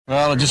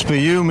Well, it'll just be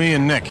you, me,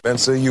 and Nick.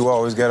 Spencer, you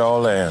always get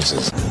all the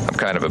answers. I'm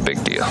kind of a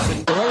big deal.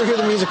 Whenever you hear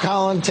the music,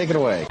 Colin, take it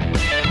away.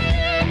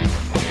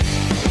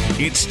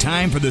 It's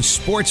time for the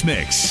Sports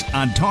Mix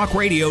on Talk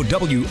Radio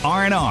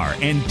WRNR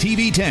and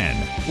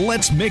TV10.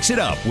 Let's mix it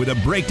up with a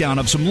breakdown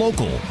of some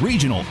local,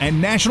 regional,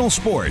 and national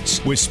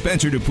sports with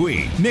Spencer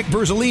Dupuis, Nick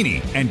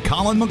Verzolini, and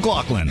Colin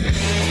McLaughlin.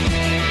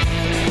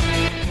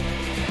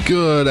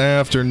 Good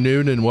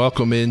afternoon and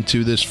welcome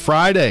into this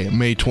Friday,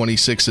 May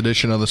 26th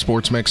edition of the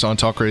Sports Mix on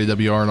Talk Radio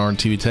WRNR and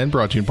TV10,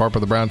 brought to you in part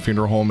by the Brown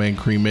Funeral Home and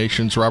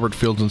Cremations. Robert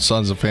Fields and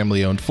Sons, a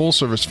family-owned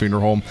full-service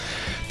funeral home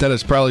that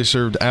has proudly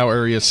served our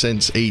area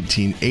since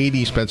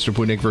 1880. Spencer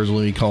Dupuis, Nick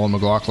Verzolini, Colin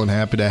McLaughlin,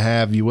 happy to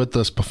have you with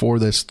us before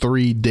this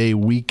 3-day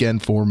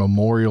weekend for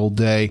Memorial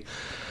Day.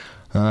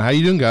 How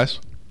you doing, guys?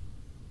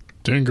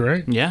 Doing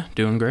great. Yeah,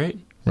 doing great.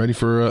 Ready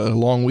for a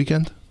long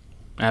weekend?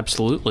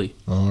 Absolutely.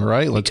 All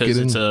right, let's get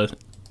in. It's a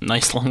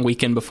nice long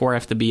weekend before I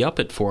have to be up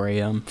at 4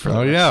 a.m.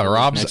 Oh, yeah.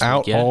 Rob's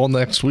out all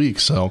next week,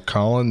 so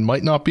Colin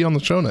might not be on the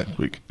show next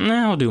week.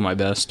 Nah, I'll do my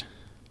best.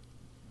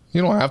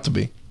 You don't have to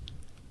be.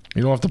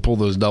 You don't have to pull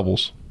those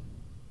doubles.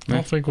 I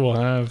don't think we'll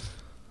have...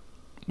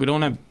 We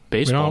don't have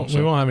baseball.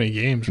 We won't have any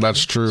games. Right?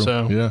 That's true.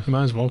 So yeah. you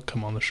might as well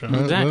come on the show.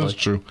 Exactly. That's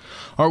true.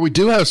 All right, we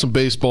do have some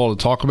baseball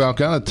to talk about.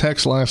 Got a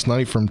text last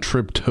night from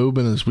Trip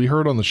Tobin, as we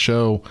heard on the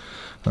show.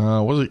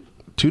 Was it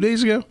 2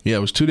 days ago? Yeah,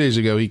 it was 2 days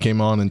ago. He came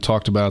on and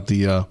talked about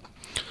the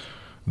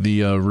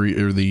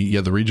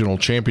regional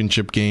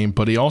championship game,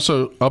 but he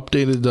also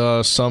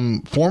updated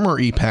some former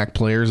EPAC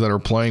players that are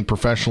playing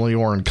professionally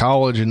or in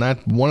college, and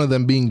that one of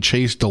them being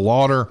Chase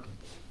DeLauder.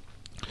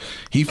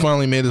 He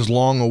finally made his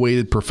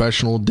long-awaited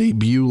professional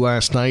debut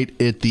last night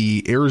at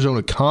the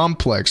Arizona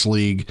Complex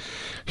League.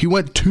 He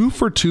went 2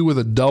 for 2 with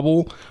a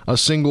double, a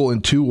single,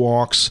 and 2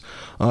 walks.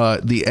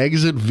 The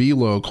exit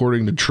velo,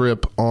 according to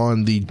Tripp,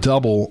 on the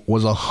double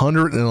was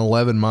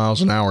 111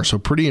 miles an hour, so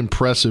pretty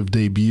impressive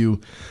debut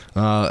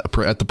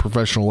at the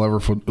professional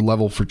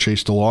level for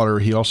Chase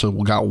DeLauder. He also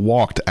got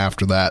walked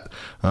after that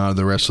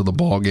the rest of the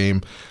ball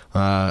game,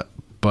 but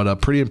a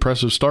pretty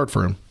impressive start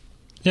for him.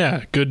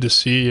 Yeah, good to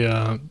see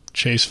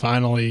Chase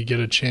finally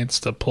get a chance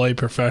to play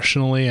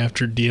professionally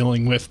after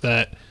dealing with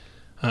that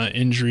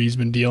injury he's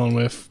been dealing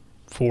with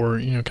for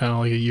kind of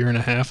like a year and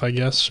a half, I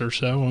guess, or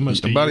so,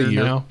 almost about a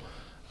year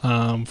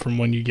now from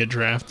when you get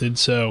drafted.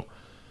 So,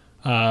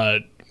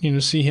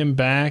 see him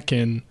back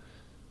and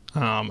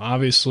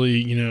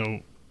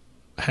obviously,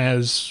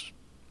 has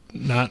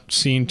not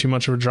seen too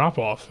much of a drop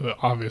off,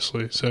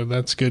 obviously. So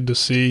that's good to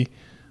see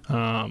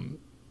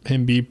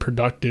him be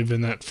productive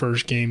in that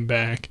first game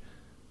back.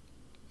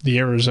 The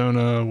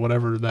Arizona,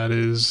 whatever that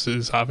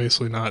is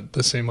obviously not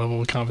the same level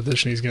of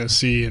competition he's going to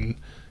see in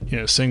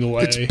single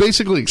A. It's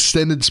basically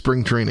extended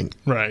spring training,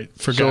 right?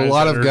 For so guys a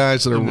lot of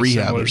guys that are in a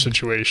rehabbing similar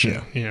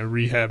situation,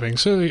 rehabbing.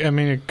 So I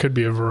mean, it could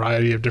be a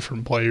variety of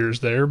different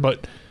players there,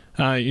 but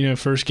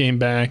first game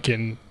back,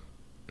 and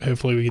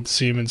hopefully we get to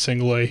see him in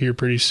single A here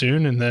pretty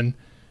soon, and then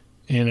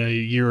in a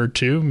year or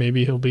two,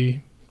 maybe he'll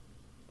be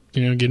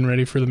getting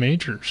ready for the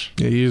majors.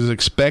 Yeah, he is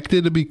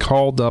expected to be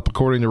called up,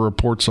 according to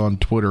reports on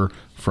Twitter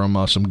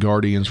from some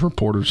Guardians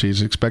reporters.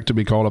 He's expected to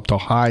be called up to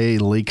High A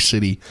Lake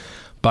City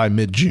by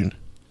mid-June.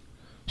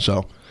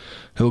 So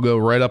he'll go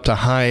right up to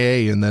High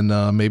A, and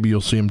then maybe you'll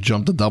see him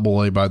jump to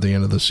Double A by the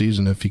end of the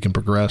season if he can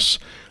progress.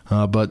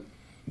 But,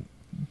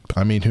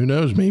 I mean, who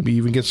knows? Maybe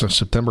even gets a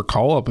September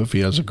call-up if he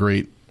has a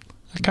great...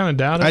 I kind of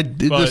doubt it. I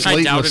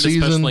doubt it,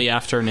 especially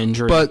after an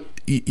injury. But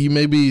you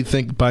maybe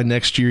think by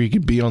next year he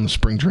could be on the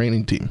spring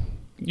training team.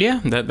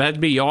 Yeah,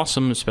 that'd be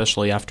awesome,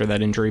 especially after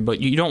that injury. But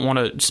you don't want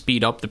to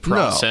speed up the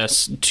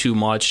process too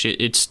much.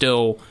 It's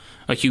still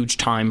a huge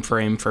time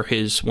frame for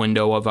his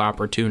window of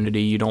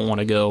opportunity. You don't want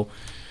to go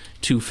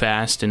too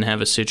fast and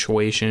have a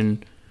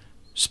situation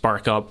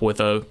spark up with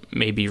a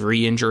maybe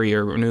re-injury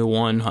or a new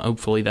one.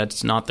 Hopefully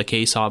that's not the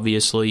case,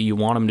 obviously. You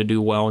want him to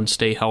do well and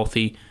stay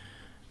healthy.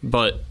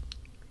 But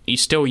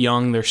he's still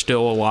young. There's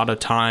still a lot of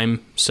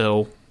time.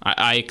 So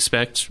I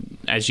expect,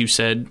 as you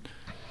said,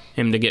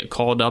 him to get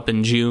called up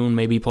in June,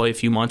 maybe play a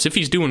few months. If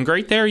he's doing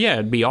great there, yeah,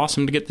 it'd be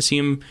awesome to get to see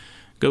him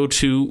go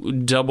to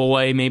Double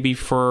A maybe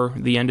for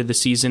the end of the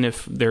season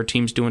if their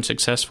team's doing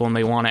successful and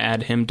they want to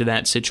add him to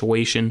that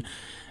situation,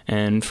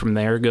 and from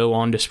there go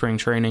on to spring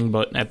training.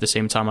 But at the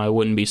same time, I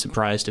wouldn't be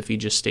surprised if he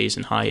just stays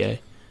in High A.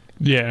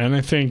 Yeah, and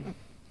I think,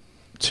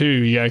 too,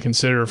 you got to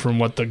consider from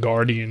what the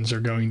Guardians are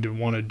going to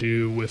want to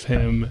do with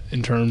him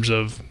in terms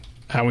of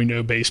how we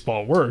know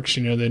baseball works.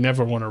 They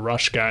never want to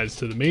rush guys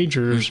to the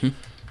majors.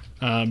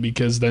 Mm-hmm.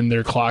 Because then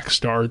their clock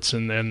starts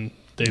and then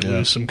they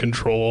lose some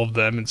control of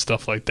them and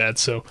stuff like that.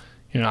 So,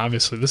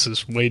 obviously this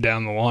is way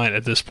down the line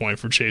at this point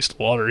for Chase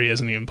DeLauder. He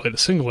hasn't even played a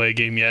single A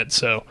game yet.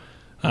 So,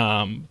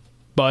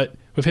 but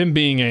with him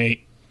being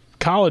a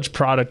college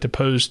product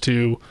opposed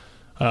to,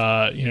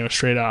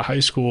 straight out of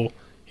high school,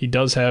 he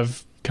does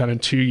have kind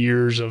of 2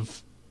 years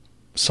of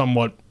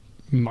somewhat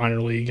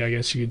minor league, I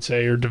guess you could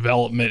say, or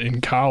development in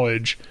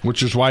college.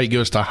 Which is why he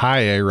goes to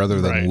High A rather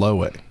than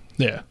Low A.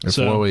 Yeah. If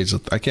low A is,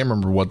 I can't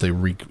remember what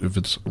if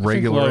it's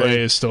regular low A.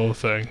 A is still a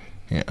thing.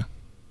 Yeah.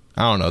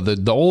 I don't know.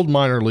 The old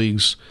minor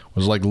leagues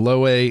was like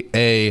low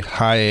A,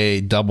 high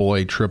A, double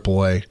A,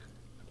 triple A.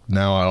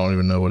 Now I don't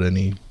even know what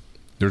any.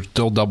 There's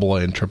still double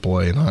A and triple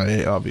A and high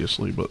A,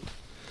 obviously, but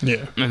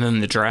yeah. And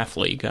then the draft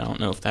league, I don't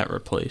know if that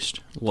replaced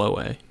low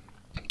A.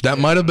 That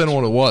might have been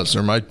what it was.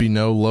 There might be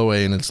no low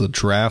A, and it's the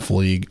draft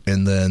league,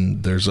 and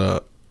then there's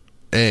a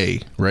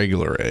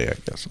regular A, I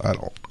guess. I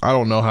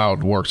don't know how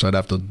it works. I'd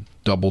have to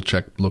double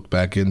check, look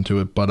back into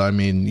it. But I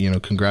mean,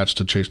 congrats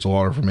to Chase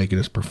DeLauder for making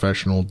his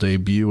professional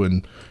debut,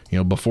 and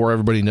before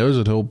everybody knows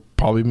it, he'll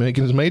probably be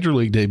making his major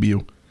league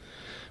debut,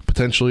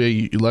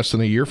 potentially less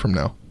than a year from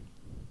now.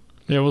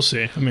 Yeah, we'll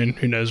see. I mean,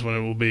 who knows when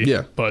it will be?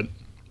 Yeah, but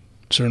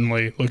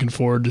certainly looking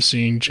forward to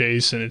seeing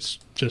Chase, and it's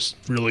just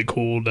really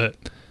cool that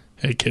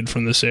a kid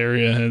from this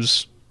area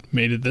has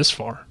made it this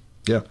far.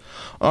 Yeah.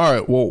 All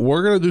right. Well,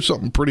 we're going to do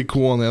something pretty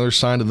cool on the other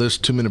side of this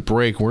 2-minute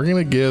break. We're going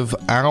to give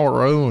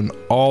our own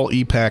all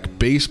EPAC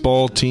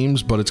baseball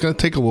teams, but it's going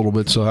to take a little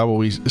bit. So how about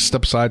we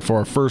step aside for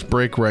our first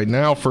break right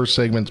now? First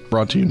segment's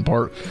brought to you in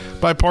part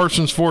by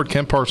Parsons Ford.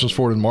 Kent Parsons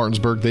Ford in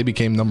Martinsburg. They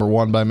became number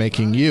one by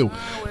making you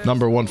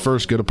number one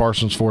first. Go to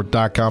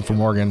ParsonsFord.com for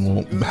more. Again,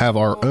 we'll have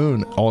our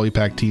own all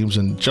EPAC teams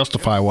and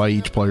justify why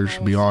each player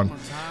should be on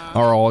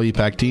our all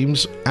EPAC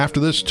teams. After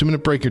this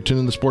 2-minute break, you're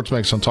tuning in to Sports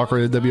Mix on Talk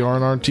Radio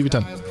WRNR and TV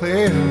 10.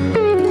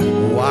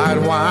 White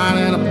wine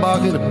in a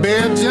bucket of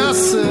beer,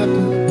 just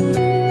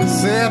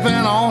sipping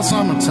on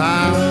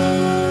summertime.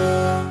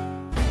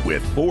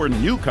 With 4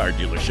 new car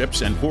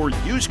dealerships and 4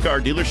 used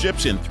car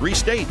dealerships in 3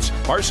 states,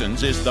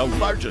 Parsons is the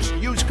largest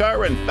used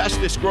car and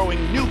fastest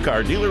growing new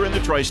car dealer in the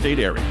tri-state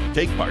area.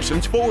 Take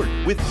Parsons Ford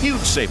with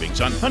huge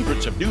savings on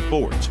hundreds of new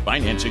Fords,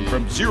 financing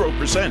from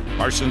 0%,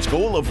 Parsons'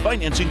 goal of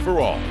financing for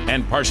all,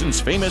 and Parsons'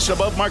 famous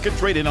above-market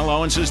trade-in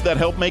allowances that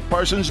help make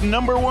Parsons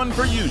number one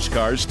for used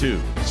cars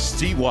too.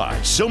 See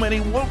why so many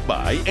won't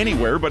buy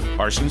anywhere but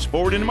Parsons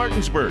Ford in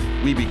Martinsburg.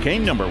 We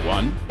became number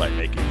one by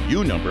making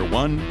you number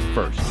one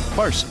first.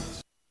 Parsons.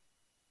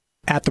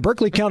 At the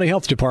Berkeley County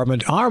Health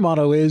Department, our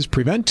motto is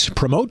prevent,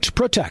 promote,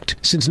 protect.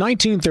 Since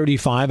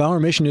 1935, our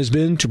mission has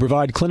been to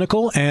provide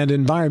clinical and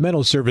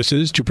environmental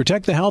services to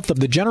protect the health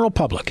of the general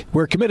public.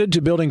 We're committed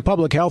to building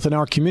public health in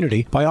our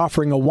community by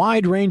offering a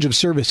wide range of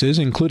services,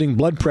 including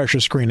blood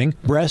pressure screening,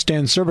 breast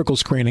and cervical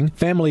screening,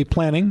 family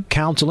planning,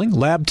 counseling,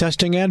 lab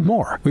testing, and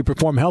more. We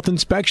perform health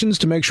inspections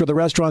to make sure the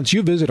restaurants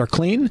you visit are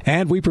clean,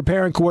 and we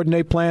prepare and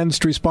coordinate plans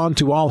to respond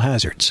to all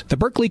hazards. The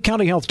Berkeley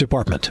County Health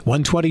Department,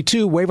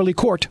 122 Waverly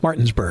Court,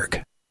 Martinsburg.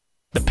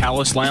 The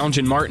Palace Lounge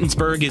in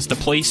Martinsburg is the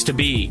place to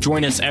be.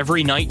 Join us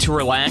every night to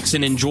relax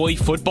and enjoy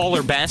football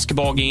or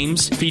basketball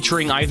games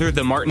featuring either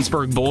the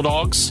Martinsburg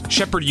Bulldogs,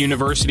 Shepherd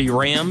University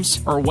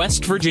Rams, or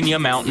West Virginia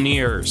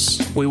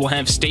Mountaineers. We will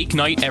have steak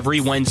night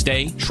every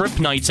Wednesday, trip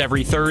nights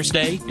every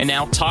Thursday, and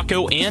now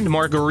taco and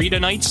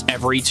margarita nights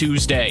every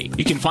Tuesday.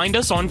 You can find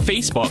us on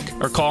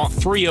Facebook or call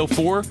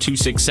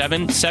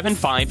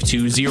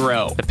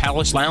 304-267-7520. The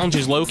Palace Lounge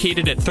is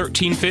located at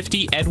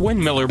 1350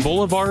 Edwin Miller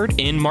Boulevard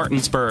in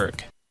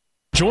Martinsburg.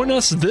 Join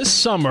us this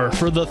summer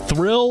for the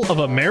thrill of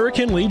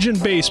American Legion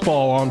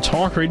Baseball on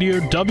Talk Radio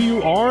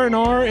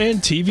WRNR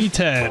and TV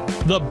 10.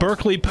 The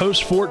Berkeley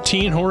Post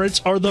 14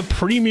 Hornets are the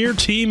premier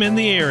team in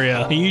the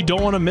area, and you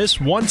don't want to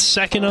miss 1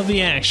 second of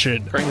the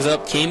action. Brings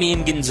up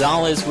Camion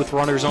Gonzalez with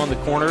runners on the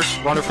corners.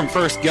 Runner from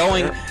first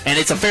going, and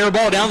it's a fair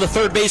ball down the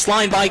third base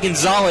line by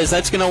Gonzalez.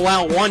 That's going to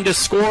allow one to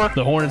score.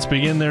 The Hornets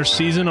begin their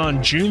season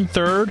on June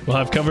 3rd. We'll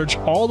have coverage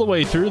all the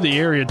way through the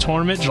area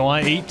tournament,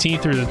 July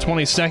 18th through the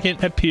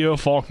 22nd at P.O.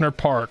 Faulkner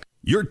Park.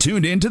 You're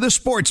tuned in to the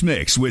Sports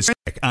Mix with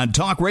on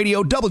Talk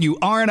Radio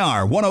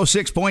WRNR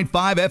 106.5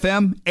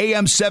 FM,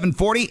 AM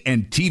 740,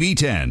 and TV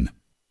 10.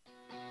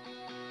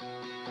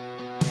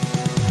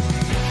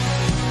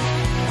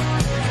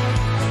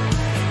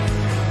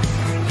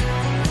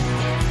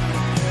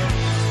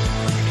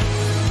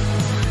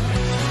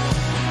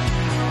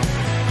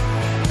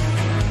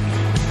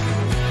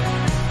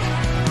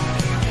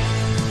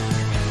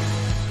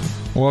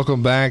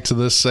 Welcome back to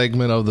this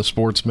segment of the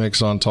Sports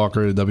Mix on Talk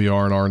Radio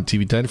WRNR and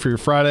TV 10 for your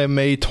Friday,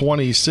 May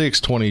 26,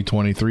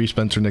 2023.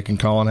 Spencer, Nick, and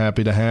Colin,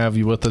 happy to have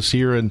you with us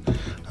here. And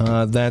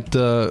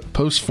that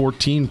Post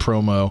 14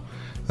 promo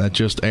that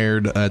just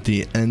aired at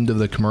the end of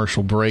the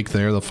commercial break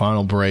there, the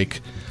final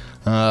break,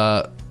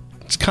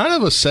 it's kind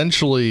of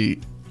essentially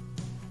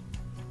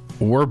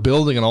we're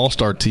building an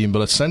all-star team,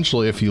 but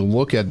essentially if you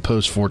look at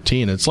Post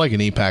 14, it's like an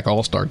EPAC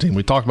all-star team.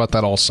 We talked about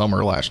that all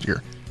summer last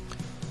year.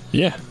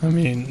 Yeah, I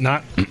mean,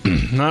 not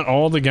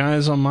all the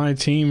guys on my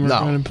team are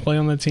going to play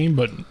on the team,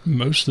 but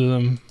most of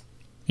them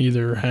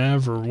either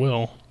have or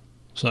will.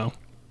 So,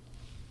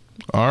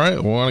 all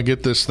right, we want to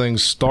get this thing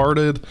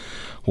started.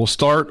 We'll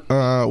start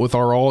with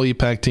our all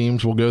EPAC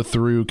teams. We'll go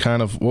through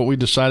kind of what we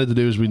decided to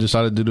do is we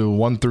decided to do a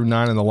 1 through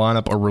 9 in the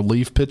lineup, a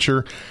relief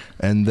pitcher,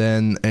 and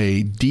then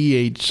a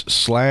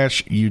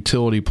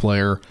DH/utility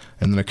player,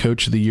 and then a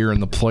coach of the year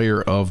and the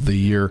player of the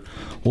year.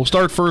 We'll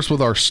start first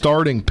with our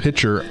starting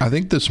pitcher. I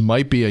think this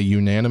might be a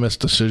unanimous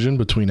decision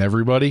between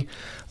everybody.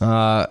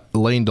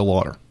 Lane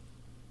DeLauder.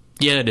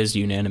 Yeah, it is a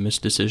unanimous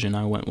decision.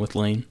 I went with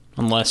Lane.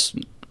 Unless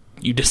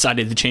you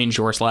decided to change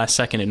yours last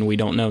second and we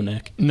don't know,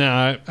 Nick.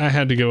 No, I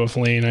had to go with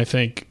Lane. I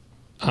think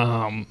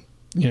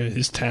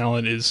his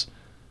talent is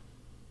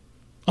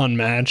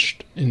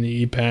unmatched in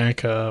the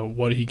EPAC.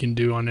 What he can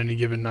do on any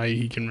given night,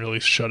 he can really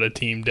shut a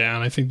team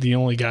down. I think the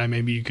only guy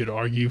maybe you could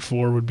argue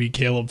for would be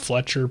Caleb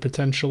Fletcher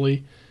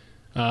potentially,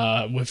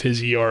 with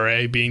his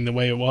ERA being the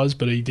way it was,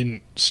 but he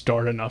didn't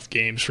start enough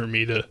games for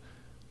me to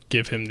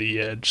give him the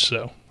edge,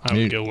 so I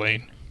would go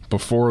Lane.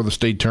 Before the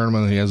state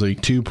tournament, he has a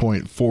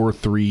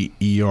 2.43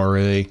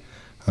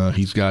 ERA.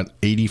 He's got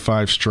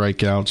 85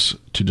 strikeouts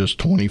to just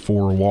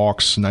 24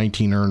 walks,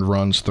 19 earned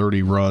runs,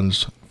 30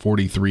 runs,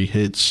 43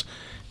 hits.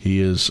 He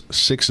is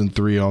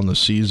 6-3 on the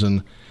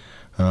season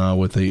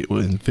with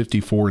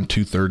 54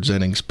 2/3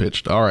 innings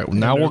pitched. All right,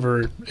 now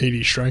over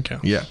 80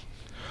 strikeouts. Yeah.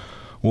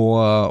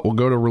 We'll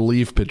go to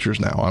relief pitchers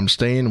now. I'm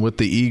staying with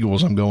the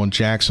Eagles. I'm going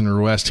Jackson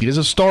Ruest. He is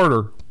a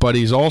starter, but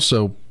he's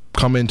also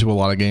come into a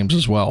lot of games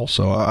as well.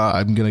 So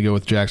I'm going to go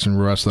with Jackson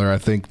Ruest there. I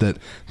think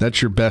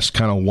that's your best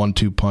kind of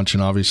 1-2 punch,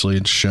 and obviously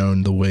it's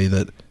shown the way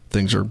that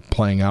things are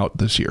playing out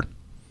this year.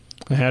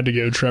 I had to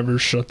go Trevor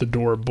Shut the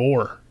Door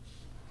Bohr.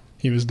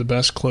 He was the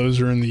best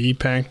closer in the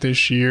EPAC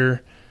this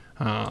year,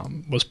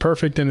 was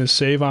perfect in his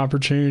save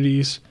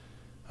opportunities,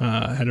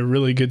 had a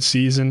really good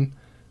season.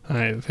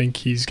 I think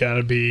he's got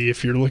to be,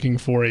 if you're looking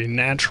for a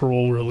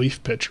natural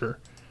relief pitcher,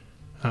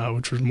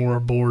 which was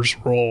more Bohr's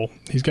role,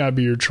 he's got to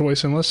be your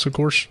choice. Unless, of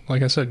course,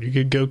 like I said, you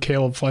could go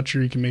Caleb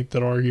Fletcher. You can make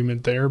that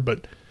argument there.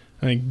 But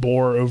I think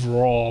Bohr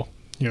overall,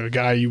 a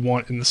guy you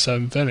want in the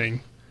 7th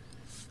inning,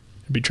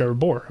 would be Trevor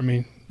Bohr. I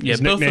mean, yeah,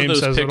 both of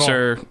those picks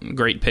are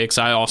great picks.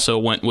 I also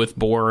went with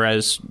Bohr,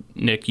 as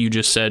Nick, you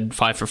just said,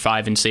 5 for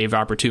 5 in save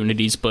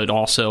opportunities, but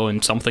also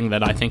in something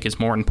that I think is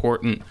more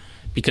important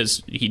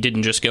because he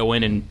didn't just go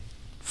in and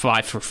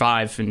 5 for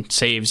 5 in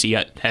saves. He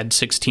had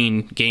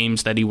 16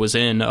 games that he was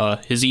in.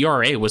 His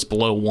ERA was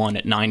below 1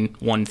 at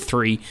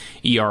 9.13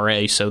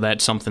 ERA, so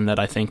that's something that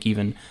I think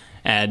even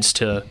adds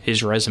to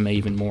his resume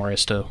even more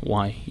as to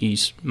why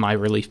he's my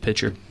relief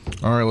pitcher.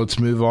 All right, let's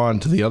move on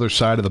to the other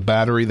side of the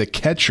battery, the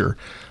catcher.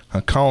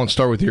 Colin,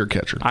 start with your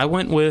catcher. I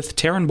went with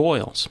Taryn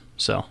Boyles,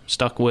 so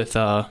stuck with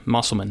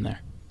Musselman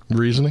there.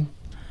 Reasoning?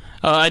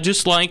 I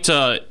just liked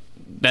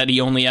that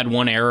he only had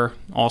one error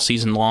all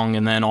season long,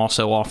 and then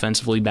also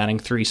offensively batting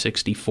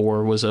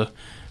 .364 was a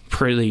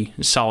pretty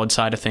solid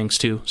side of things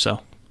too. So,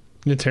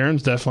 yeah,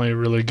 Taryn's definitely a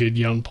really good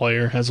young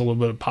player. Has a little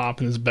bit of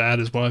pop in his bat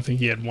as well. I think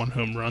he had 1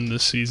 home run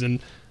this season.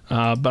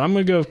 But I'm going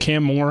to go with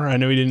Cam Moore. I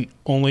know he didn't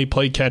only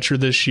play catcher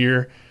this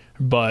year,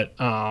 but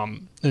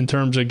in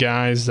terms of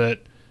guys that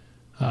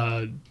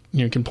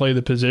can play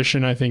the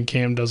position, I think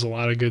Cam does a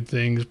lot of good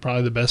things.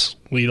 Probably the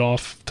best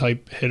leadoff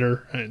type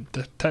hitter, and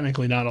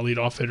technically not a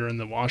leadoff hitter in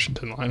the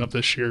Washington lineup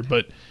this year,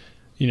 but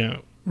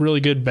really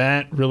good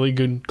bat, really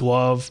good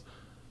glove,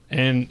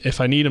 and if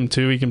I need him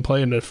to, he can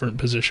play a different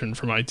position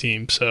for my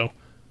team. So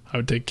I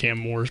would take Cam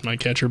Moore as my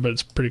catcher, but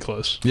it's pretty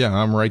close. Yeah,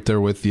 I'm right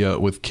there with you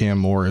with Cam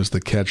Moore as the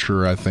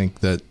catcher. I think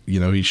that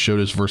he showed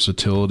his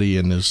versatility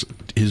and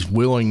his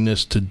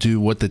willingness to do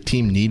what the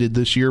team needed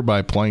this year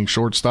by playing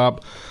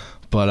shortstop.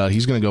 But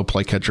he's going to go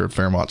play catcher at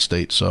Fairmont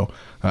State. So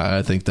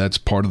I think that's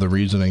part of the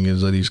reasoning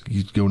is that he's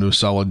going to a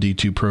solid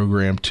D2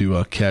 program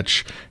to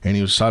catch, and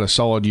he had a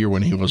solid year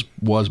when he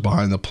was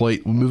behind the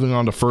plate. Moving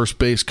on to first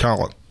base,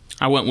 Colin.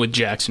 I went with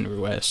Jackson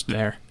Ruest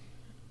there.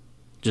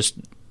 Just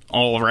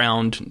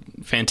all-around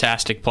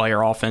fantastic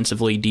player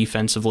offensively,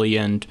 defensively,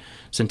 and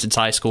since it's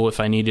high school, if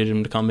I needed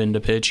him to come in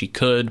to pitch, he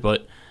could.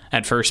 But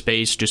at first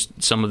base,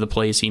 just some of the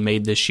plays he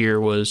made this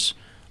year was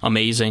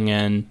amazing,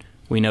 and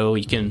we know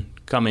he can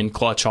come in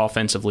clutch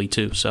offensively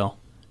too. So,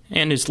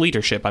 and his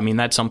leadership, I mean,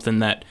 that's something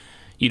that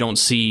you don't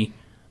see,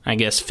 I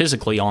guess,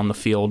 physically on the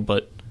field,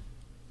 but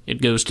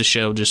it goes to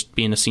show just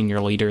being a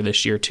senior leader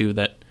this year too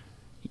that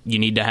you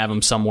need to have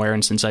him somewhere,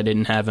 and since I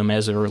didn't have him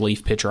as a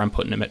relief pitcher, I'm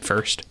putting him at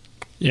first.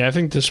 Yeah, I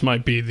think this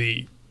might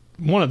be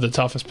one of the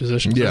toughest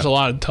positions. Yeah. There's a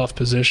lot of tough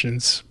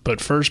positions, but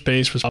first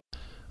base was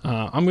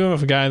I'm going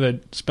with a guy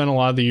that spent a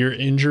lot of the year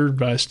injured,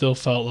 but I still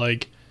felt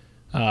like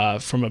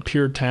from a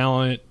pure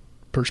talent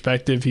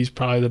perspective, he's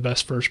probably the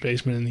best first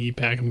baseman in the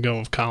EPAC. I'm going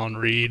with Colin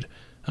Reed.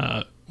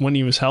 When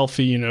he was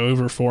healthy,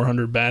 over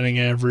 400 batting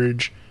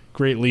average,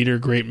 great leader,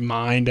 great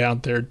mind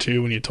out there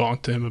too. When you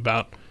talk to him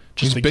about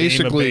just the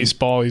game of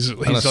baseball, he's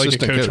like a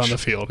coach on the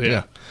field.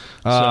 Yeah.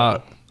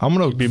 So I'm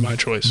going to be my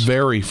choice.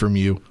 Vary from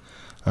you.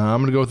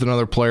 I'm going to go with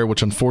another player,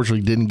 which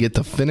unfortunately didn't get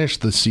to finish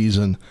the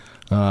season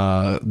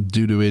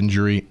due to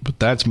injury, but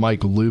that's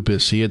Mike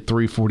Lupus. He had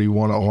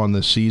 .341 on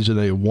the season,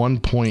 a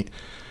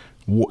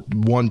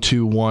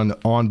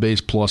 1.121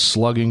 on-base plus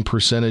slugging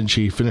percentage.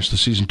 He finished the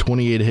season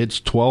 28 hits,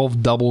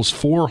 12 doubles,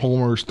 4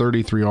 homers,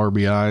 33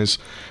 RBIs,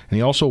 and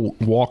he also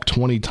walked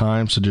 20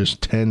 times to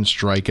just 10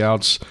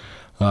 strikeouts.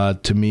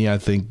 To me, I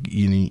think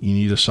you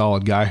need a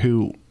solid guy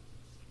who,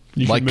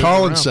 like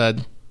Colin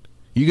said,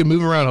 you can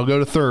move around. He'll go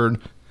to third,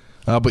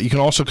 but you can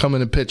also come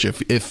in and pitch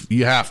if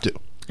you have to.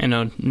 And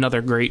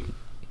another great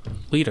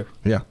leader.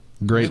 Yeah,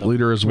 great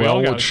leader as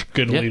well.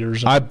 Good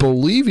leaders. I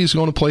believe he's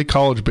going to play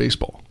college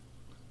baseball.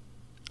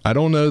 I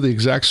don't know the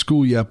exact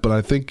school yet, but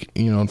I think,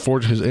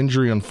 his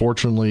injury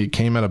unfortunately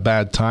came at a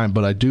bad time,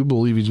 but I do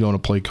believe he's going to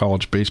play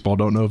college baseball.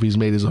 Don't know if he's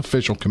made his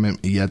official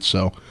commitment yet,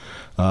 so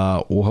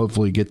we'll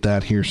hopefully get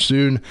that here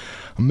soon.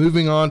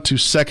 Moving on to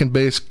second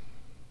base,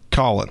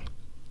 Colin.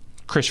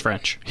 Chris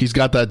French. He's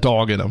got that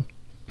dog in him.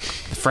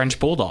 French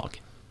bulldog.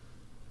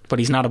 But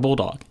he's not a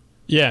bulldog.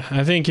 Yeah,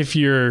 I think if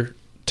you're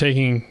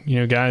taking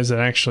guys that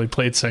actually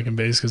played second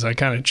base, because I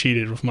kind of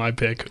cheated with my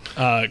pick.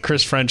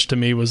 Chris French to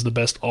me was the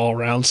best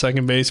all-around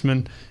second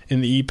baseman in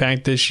the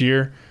EPAC this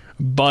year,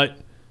 but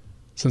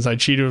since I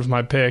cheated with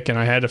my pick and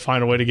I had to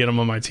find a way to get him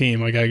on my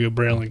team, I got to go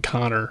Braylon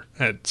Connor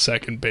at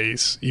second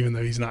base, even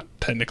though he's not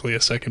technically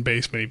a second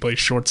baseman. He plays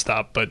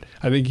shortstop, but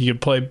I think he could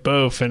play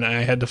both, and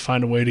I had to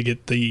find a way to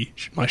get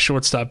my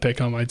shortstop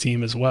pick on my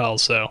team as well,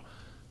 so...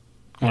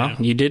 Well,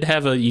 you did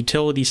have a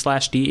utility /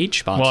 DH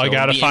spot. Well, I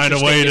got to find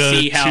a way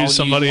to choose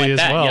somebody as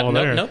well.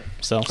 Nope.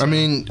 So, I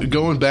mean,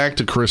 going back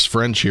to Chris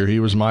French here,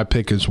 he was my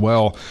pick as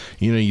well.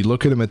 You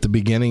look at him at the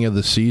beginning of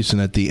the season,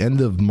 at the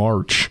end of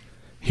March,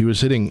 he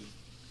was hitting,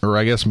 or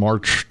I guess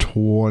March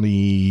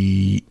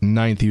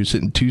 29th, he was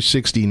hitting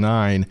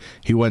 269.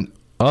 He went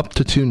up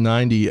to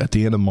 290 at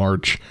the end of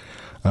March.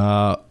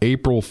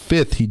 April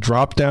 5th, he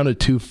dropped down to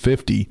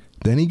 250.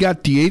 Then he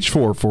got DH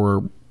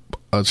for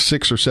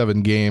 6 or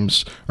 7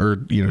 games,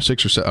 or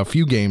a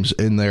few games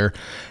in there,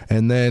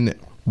 and then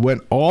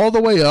went all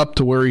the way up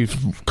to where he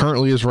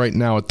currently is right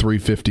now at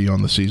 350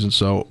 on the season.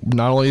 So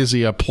not only is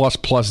he a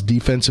plus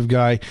defensive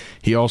guy,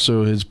 he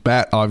also, his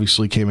bat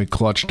obviously came in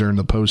clutch during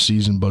the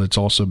postseason, but it's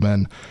also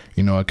been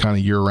a kind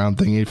of year-round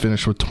thing. He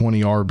finished with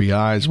 20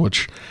 RBIs,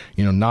 which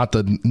not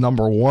the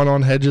number one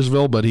on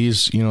Hedgesville, but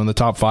he's in the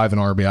top 5 in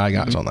RBI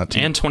guys on that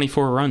team, and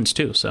 24 runs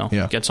too. So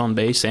gets on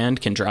base and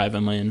can drive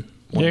him in.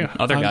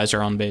 Other guys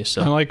are on base.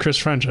 So. I like Chris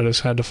French. I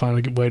just had to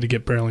find a way to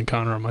get Braylon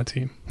Connor on my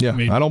team. Yeah,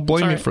 I don't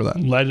blame you for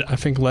that. Led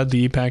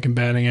the EPAC in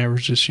batting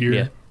average this year.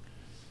 Yeah.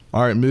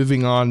 All right,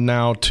 moving on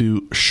now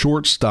to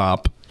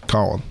shortstop,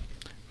 Colin.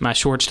 My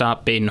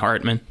shortstop, Baden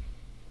Hartman.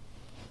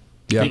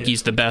 Yeah. I think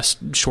he's the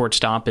best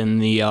shortstop in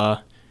the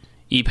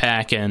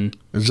EPAC. And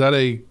is that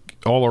a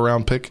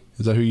all-around pick?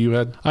 Is that who you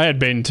had? I had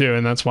Baden too,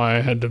 and that's why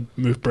I had to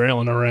move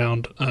Braylon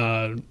around.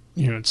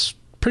 It's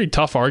pretty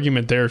tough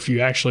argument there if you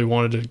actually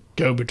wanted to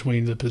go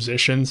between the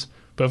positions.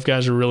 Both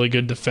guys are really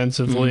good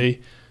defensively.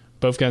 Mm-hmm.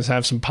 Both guys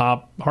have some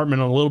pop. Hartman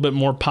a little bit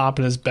more pop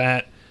in his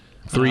bat.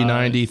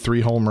 390,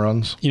 3 home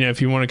runs.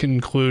 If you want to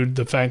include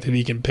the fact that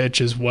he can pitch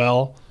as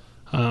well,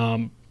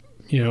 a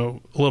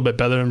little bit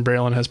better than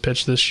Braylon has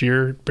pitched this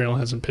year. Braylon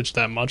hasn't pitched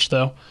that much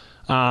though.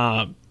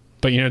 But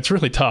it's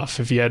really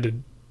tough if you had to.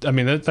 I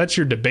mean, that's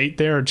your debate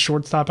there at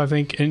shortstop, I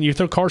think. And you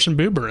throw Carson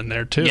Buber in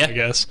there, too, I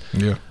guess.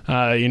 Yeah.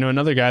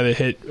 Another guy that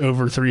hit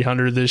over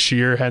 300 this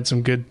year, had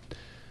some good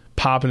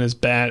pop in his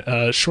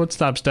bat.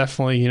 Shortstop's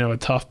definitely, a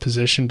tough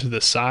position to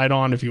decide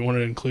on. If you want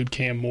to include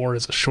Cam Moore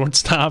as a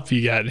shortstop,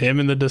 you got him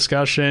in the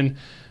discussion.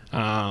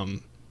 So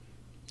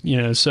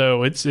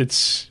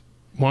it's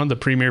one of the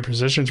premier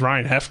positions.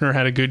 Ryan Hefner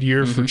had a good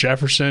year for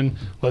Jefferson,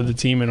 led the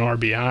team in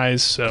RBIs.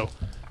 So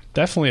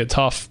definitely a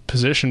tough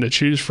position to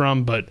choose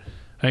from, but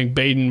I think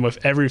Baden,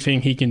 with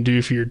everything he can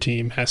do for your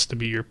team, has to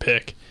be your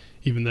pick,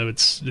 even though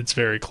it's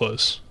very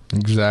close.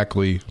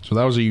 Exactly. So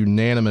that was a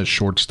unanimous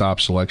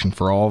shortstop selection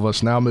for all of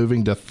us. Now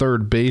moving to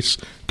third base,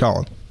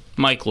 Colin.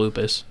 Mike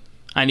Lupus.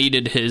 I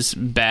needed his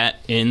bat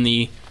in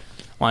the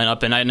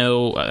lineup, and I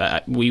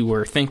know we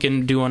were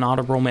thinking doing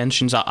honorable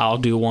mentions. I'll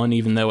do one,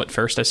 even though at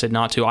first I said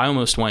not to. I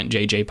almost went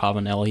J.J.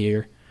 Pavanelli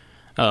here.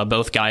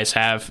 Both guys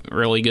have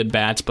really good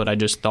bats, but I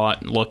just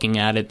thought, looking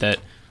at it, that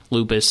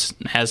Lupus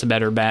has a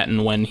better bat,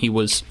 and when he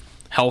was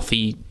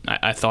healthy,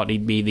 I thought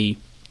he'd be the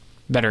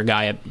better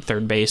guy at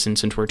third base, and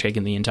since we're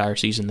taking the entire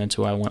season, that's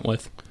who I went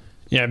with.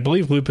 Yeah, I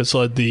believe Lupus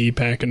led the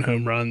EPAC in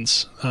home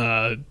runs,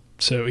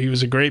 so he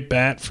was a great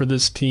bat for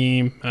this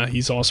team.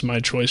 He's also my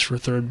choice for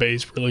third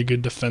base, really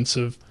good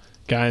defensive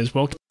guy as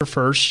well.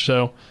 First,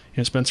 so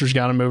Spencer's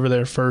got him over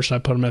there first. I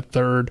put him at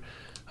third.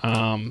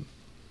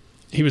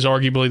 He was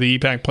arguably the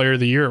EPAC player of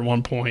the year at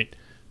one point.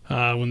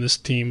 When this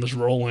team was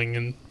rolling,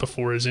 and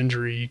before his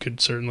injury, you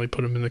could certainly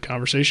put him in the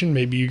conversation.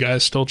 Maybe you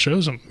guys still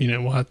chose him.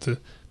 We'll have to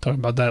talk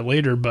about that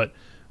later, but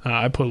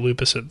I put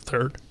Lupus at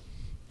third.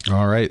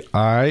 All right.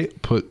 I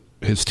put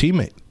his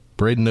teammate,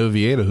 Braden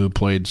Oviedo, who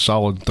played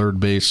solid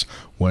third base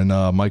when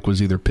Mike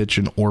was either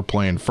pitching or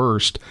playing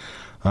first.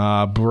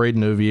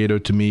 Braden Oviedo,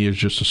 to me, is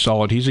just a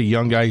solid. He's a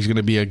young guy. He's going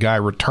to be a guy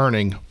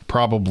returning,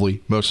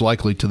 probably, most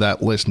likely, to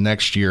that list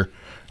next year.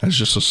 As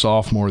just a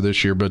sophomore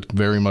this year, but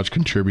very much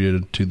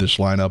contributed to this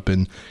lineup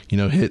and,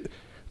 hit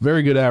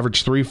very good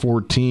average,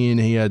 314.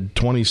 He had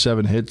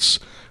 27 hits.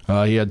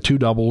 He had 2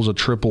 doubles, a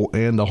triple,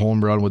 and a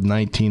home run with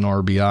 19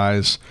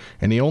 RBIs.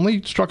 And he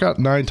only struck out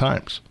 9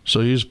 times.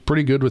 So he's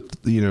pretty good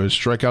with, his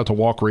strikeout to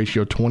walk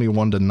ratio,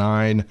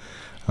 21-9.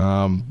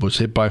 Was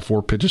hit by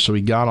 4 pitches, so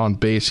he got on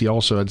base. He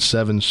also had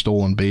 7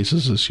 stolen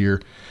bases this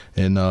year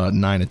in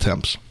 9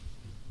 attempts.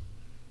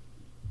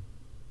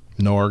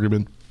 No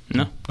argument.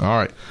 No. All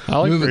right. I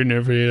like Braden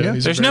Oviedo. Yeah.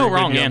 There's no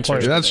wrong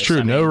answers. That's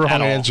true. No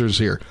wrong answers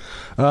here.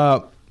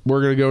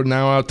 we're going to go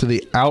now out to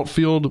the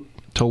outfield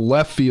to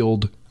left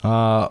field.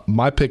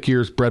 My pick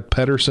here is Brett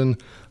Pedersen.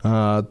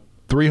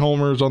 3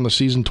 homers on the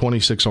season,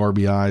 26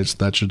 RBIs.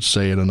 That should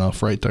say it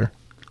enough right there.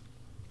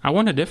 I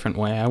went a different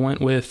way. I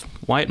went with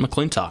Wyatt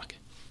McClintock.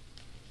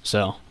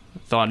 So,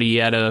 thought he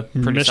had a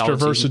pretty Mr. solid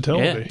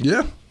Versatility. season.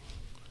 Yeah.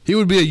 He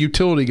would be a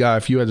utility guy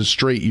if you had a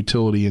straight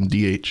utility in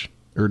DH,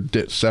 or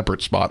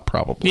separate spot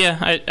probably.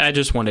 Yeah, I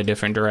just went a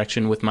different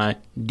direction with my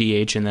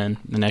DH and then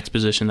the next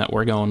position that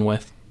we're going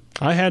with.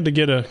 I had to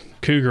get a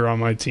Cougar on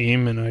my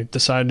team, and I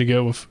decided to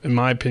go with, in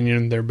my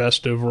opinion, their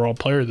best overall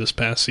player this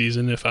past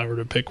season, if I were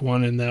to pick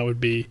one, and that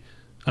would be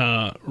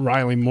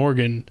Riley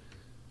Morgan.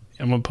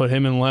 I'm going to put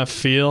him in left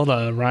field.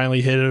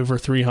 Riley hit over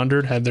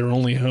 300, had their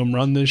only home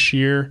run this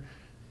year.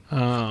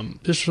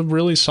 Just a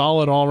really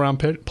solid all-around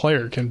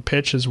player, can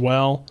pitch as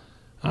well.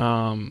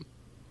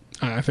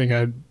 I think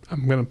I'm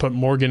going to put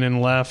Morgan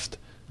in left.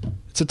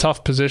 It's a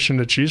tough position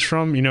to choose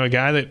from. You know, a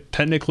guy that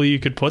technically you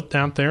could put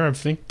out there, I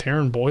think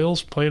Taryn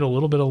Boyles played a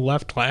little bit of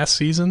left last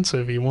season, so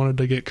if you wanted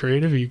to get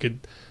creative, you could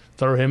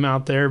throw him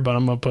out there, but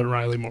I'm going to put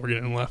Riley Morgan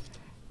in left.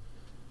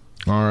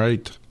 All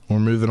right. We're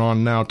moving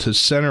on now to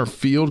center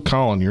field.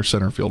 Colin, your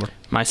center fielder.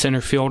 My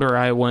center fielder,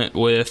 I went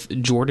with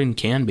Jordan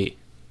Canby.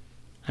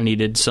 I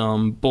needed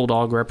some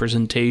Bulldog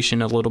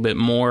representation a little bit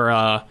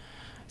more.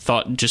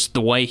 Thought just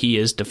the way he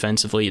is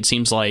defensively, it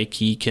seems like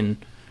he can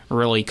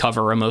really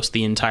cover almost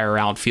the entire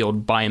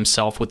outfield by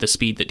himself with the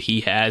speed that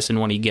he has, and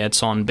when he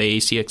gets on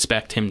base, you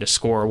expect him to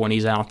score when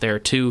he's out there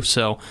too.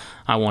 So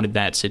I wanted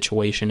that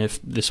situation.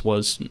 If this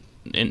was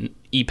an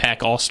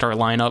EPAC All-Star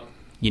lineup,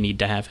 you need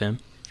to have him.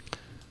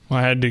 Well,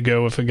 I had to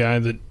go with a guy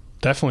that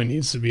definitely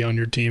needs to be on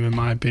your team, in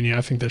my opinion.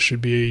 I think this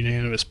should be a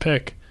unanimous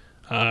pick.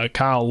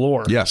 Kyle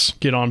Lohr. Yes.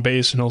 Get on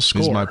base and he'll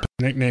score. He's my pick.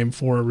 Nickname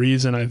for a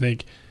reason. I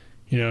think,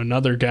 you know,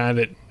 another guy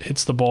that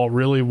hits the ball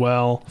really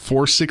well.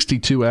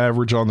 462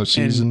 average on the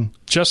season. And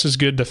just as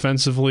good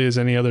defensively as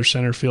any other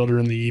center fielder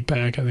in the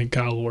EPAC. I think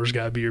Kyle Lohr's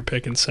got to be your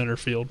pick in center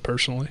field,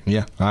 personally.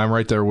 Yeah, I'm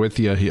right there with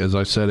you. As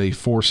I said, a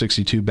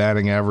 462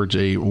 batting average,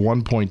 a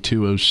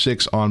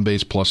 1.206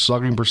 on-base plus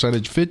slugging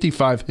percentage,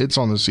 55 hits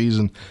on the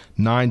season,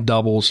 9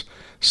 doubles,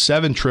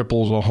 7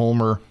 triples, a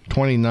homer,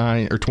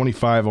 25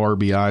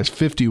 RBIs,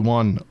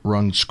 51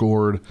 runs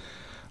scored,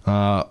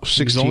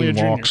 16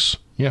 walks.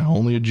 Yeah,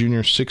 only a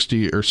junior,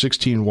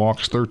 16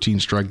 walks, 13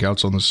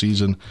 strikeouts on the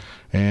season,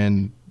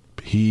 and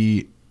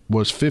he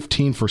was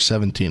 15 for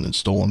 17 in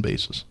stolen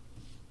bases.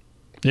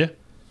 Yeah,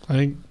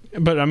 I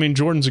mean,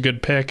 Jordan's a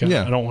good pick.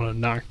 Yeah. I don't want to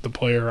knock the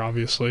player,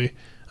 obviously.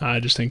 I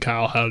just think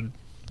Kyle had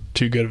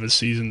too good of a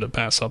season to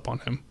pass up on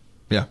him.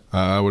 Yeah,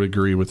 I would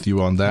agree with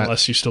you on that.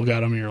 Unless you still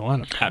got him in your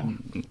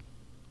lineup.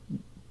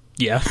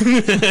 Yeah.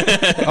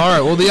 All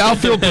right. Well, the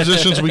outfield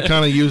positions, we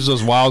kind of use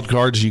those wild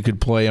cards. You could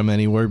play them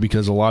anywhere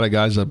because a lot of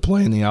guys that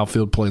play in the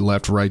outfield play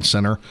left, right,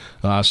 center.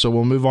 So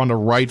we'll move on to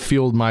right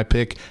field. My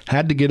pick,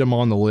 had to get him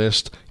on the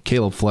list,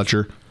 Caleb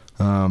Fletcher.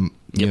 You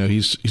know,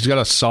 he's got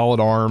a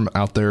solid arm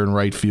out there in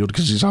right field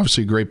because he's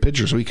obviously a great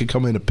pitcher, so he could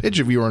come in and pitch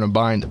if you were in a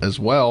bind as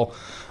well.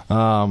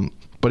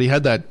 But he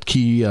had that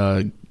key,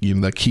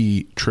 that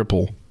key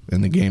triple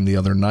in the game the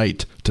other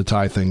night to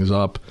tie things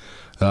up.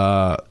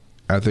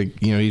 I think,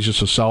 he's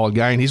just a solid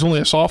guy, and he's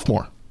only a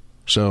sophomore.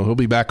 So he'll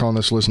be back on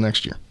this list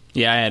next year.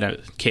 Yeah, I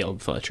had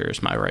Caleb Fletcher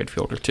as my right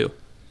fielder, too.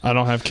 I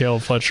don't have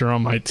Caleb Fletcher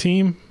on my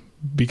team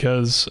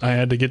because I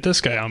had to get this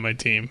guy on my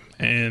team.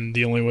 And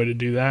the only way to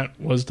do that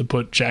was to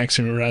put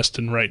Jackson Rest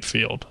in right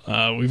field.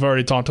 We've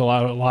already talked a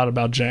lot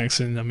about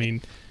Jackson. I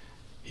mean,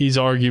 he's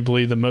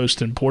arguably the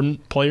most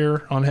important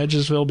player on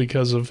Hedgesville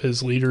because of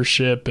his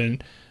leadership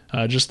and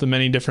just the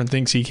many different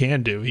things he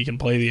can do. He can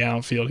play the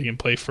outfield. He can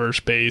play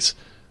first base.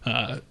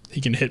 He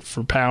can hit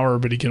for power,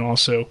 but he can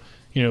also,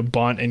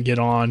 bunt and get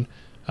on.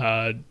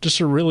 Just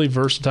a really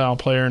versatile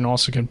player, and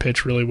also can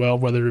pitch really well,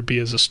 whether it be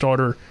as a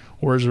starter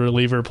or as a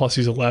reliever. Plus,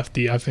 he's a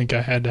lefty. I think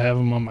I had to have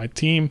him on my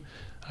team.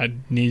 I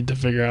needed to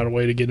figure out a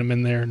way to get him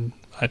in there, and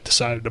I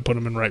decided to put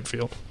him in right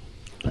field.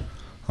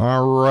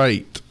 All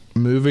right.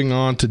 Moving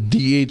on to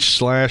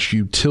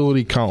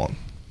DH/utility column.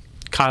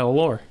 Kyle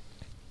Lohr.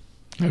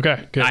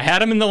 Okay, good. I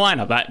had him in the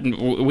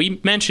lineup.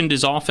 We mentioned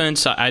his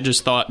offense. I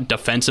just thought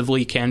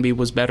defensively Canby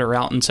was better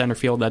out in center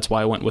field. That's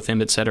why I went with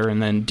him at center,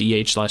 and then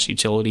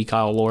DH/utility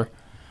Kyle Lohr.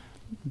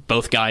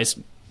 Both guys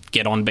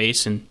get on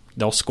base and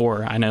they'll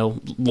score. I know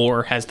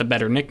Lohr has the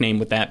better nickname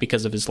with that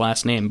because of his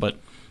last name, but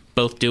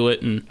both do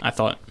it, and I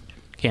thought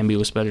Canby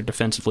was better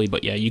defensively.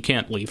 But yeah, you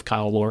can't leave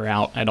Kyle Lohr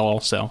out at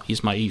all, so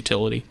he's my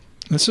utility.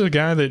 This is a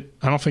guy that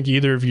I don't think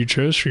either of you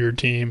chose for your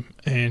team,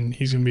 and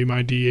he's going to be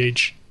my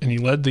DH. And he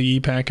led the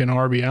EPAC in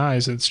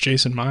RBIs. It's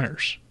Jason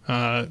Myers.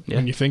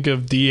 When you think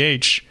of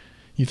DH,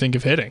 you think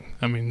of hitting.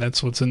 I mean,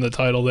 that's what's in the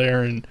title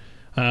there. And,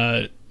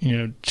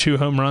 2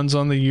 home runs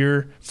on the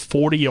year,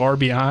 40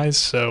 RBIs.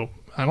 So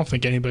I don't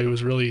think anybody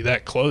was really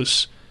that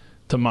close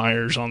to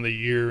Myers on the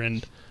year.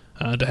 And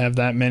to have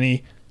that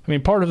many, I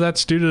mean, part of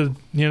that's due to,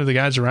 the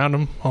guys around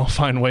him all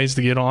find ways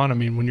to get on. I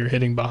mean, when you're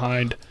hitting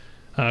behind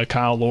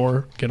Kyle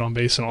Lohr, get on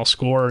base and I'll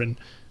score. And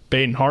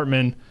Baden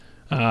Hartman,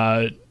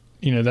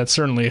 that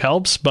certainly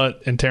helps,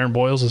 and Taron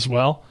Boyles as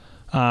well.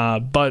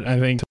 But I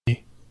think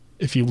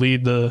if you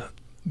lead the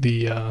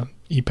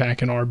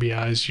EPAC and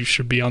RBIs, you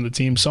should be on the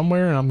team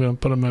somewhere, and I'm going to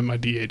put him in my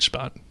DH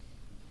spot.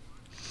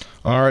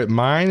 All right,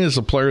 mine is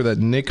a player that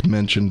Nick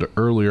mentioned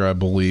earlier, I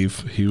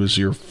believe. He was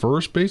your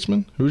first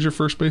baseman? Who was your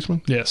first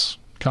baseman? Yes,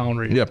 Colin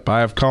Reed. Yep,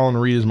 I have Colin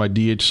Reed as my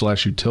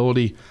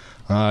DH/utility.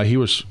 He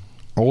was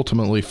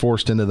ultimately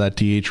forced into that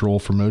DH role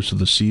for most of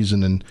the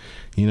season, and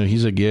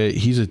he's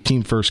a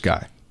team first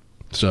guy.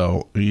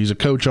 So he's a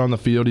coach on the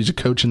field, he's a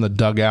coach in the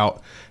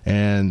dugout,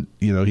 and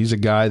he's a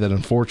guy that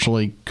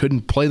unfortunately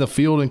couldn't play the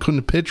field and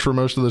couldn't pitch for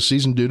most of the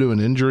season due to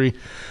an injury.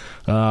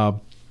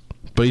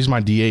 But he's my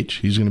DH.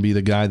 He's going to be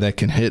the guy that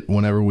can hit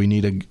whenever we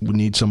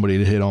need somebody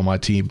to hit on my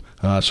team.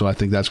 So I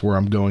think that's where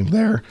I'm going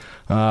there.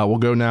 We'll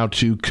go now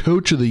to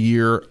Coach of the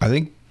Year. I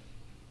think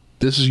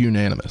this is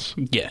unanimous.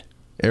 Yeah.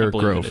 Eric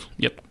Grove.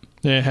 Yep.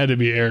 Yeah, it had to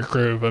be Eric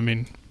Grove. I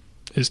mean,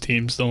 his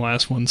team's the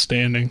last one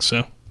standing,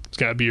 so it's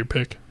got to be your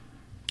pick.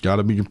 Got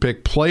to be your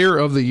pick. Player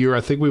of the Year.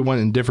 I think we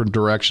went in different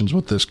directions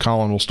with this.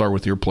 Colin, we'll start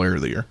with your Player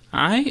of the Year.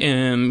 I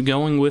am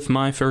going with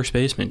my first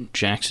baseman,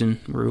 Jackson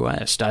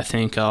Ruest. I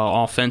think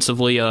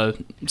offensively,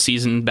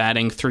 season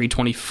batting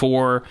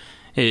 .324,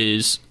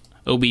 his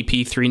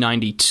OBP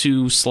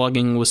 .392,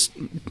 slugging was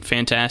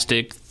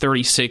fantastic,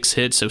 36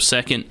 hits, so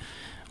second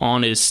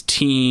on his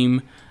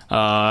team.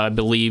 I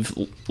believe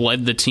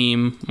led the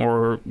team in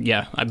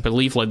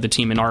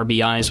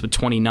RBIs with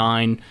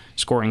 29,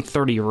 scoring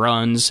 30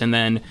 runs, and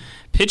then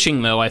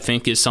pitching, though, I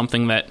think is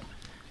something that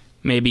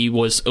maybe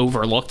was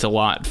overlooked a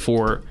lot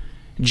for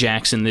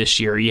Jackson this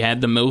year. He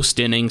had the most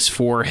innings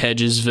for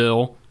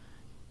Hedgesville,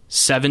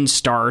 7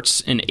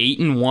 starts, an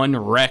 8-1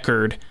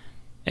 record,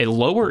 a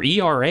lower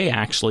ERA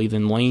actually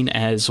than Lane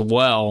as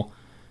well,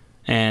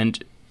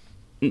 and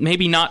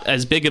maybe not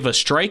as big of a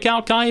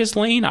strikeout guy as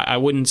Lane. I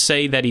wouldn't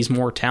say that he's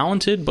more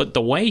talented, but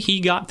the way he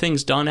got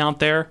things done out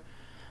there,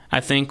 I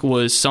think,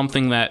 was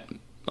something that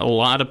a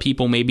lot of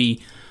people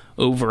maybe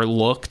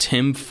overlooked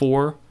him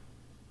for,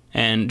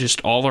 and just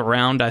all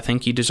around, I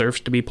think he deserves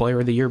to be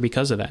Player of the Year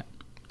because of that.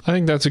 I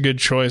think that's a good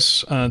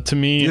choice. To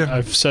me, yeah.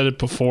 I've said it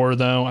before,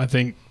 though, I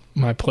think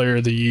my Player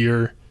of the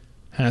Year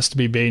has to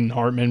be Baden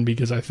Hartman,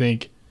 because I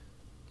think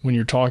when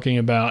you're talking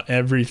about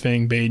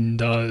everything Baden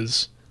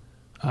does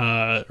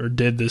or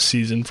did this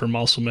season for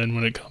Musselman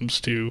when it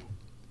comes to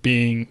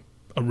being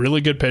a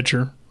really good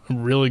pitcher, a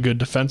really good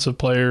defensive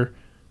player,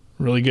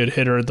 really good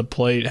hitter at the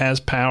plate, has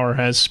power,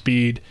 has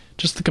speed,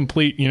 just the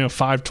complete,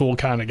 5-tool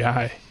kind of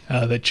guy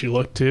that you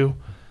look to.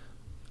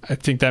 I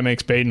think that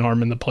makes Baden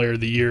Hartman the Player of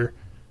the Year,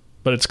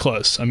 but it's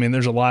close. I mean,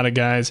 there's a lot of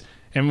guys,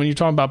 and when you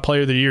talk about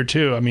Player of the Year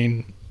too, I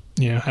mean,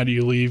 how do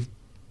you leave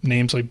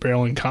names like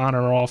Braylon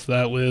Connor off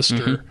that list,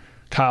 or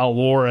Kyle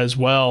Lohr as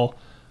well?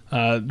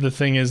 The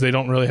thing is, they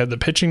don't really have the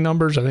pitching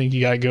numbers. I think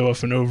you got to go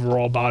off an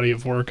overall body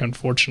of work.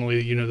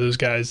 Unfortunately, those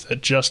guys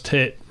that just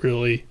hit,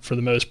 really, for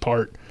the most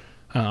part,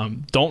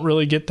 don't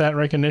really get that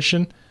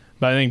recognition.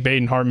 But I think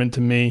Baden Hartman,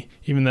 to me,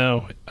 even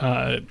though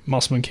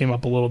Musselman came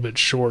up a little bit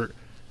short,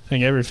 I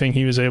think everything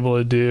he was able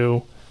to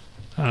do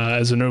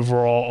as an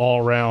overall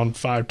all-around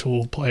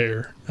 5-tool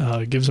player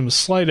gives him a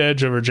slight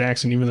edge over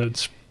Jackson, even though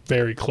it's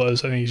very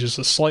close. I think he's just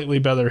a slightly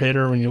better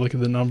hitter when you look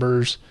at the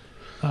numbers,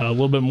 a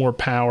little bit more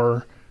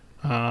power,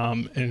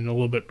 and a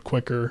little bit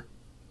quicker.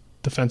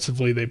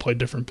 Defensively, they play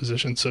different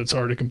positions, so it's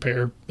hard to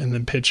compare. And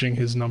then pitching,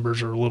 his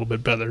numbers are a little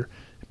bit better.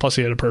 Plus,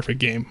 he had a perfect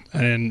game,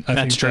 and I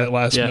think that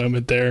last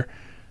moment there,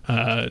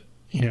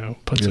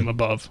 puts him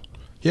above.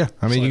 Yeah,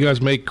 I mean, you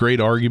guys make great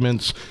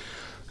arguments.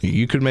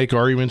 You could make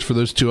arguments for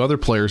those 2 other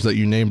players that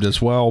you named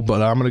as well,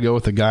 but I'm going to go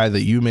with the guy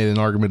that you made an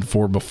argument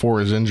for before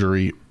his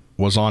injury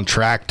was on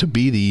track to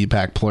be the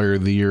EPAC Player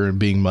of the Year, and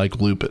being Mike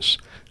Lupus.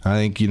 I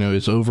think,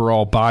 his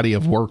overall body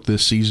of work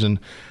this season,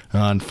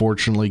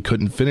 unfortunately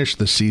couldn't finish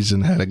the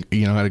season, had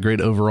a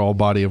great overall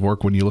body of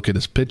work when you look at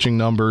his pitching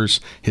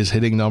numbers, his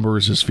hitting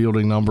numbers, his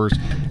fielding numbers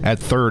at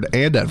third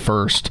and at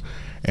first.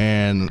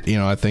 And,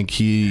 I think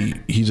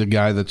he's a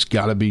guy that's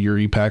got to be your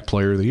EPAC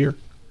Player of the Year.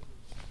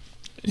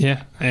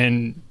 Yeah,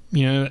 and,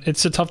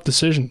 it's a tough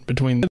decision.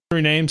 Between the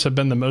 3 names have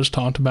been the most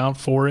talked about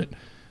for it,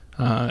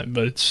 but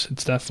it's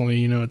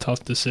definitely, a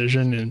tough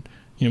decision. And,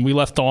 we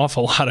left off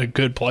a lot of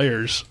good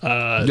players.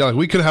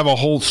 We could have a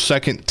whole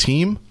second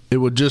team. It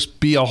would just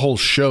be a whole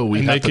show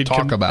we have to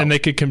talk about. And they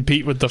could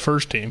compete with the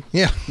first team.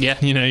 Yeah. Yeah.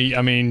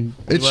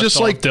 It's just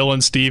like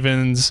Dylan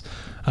Stevens.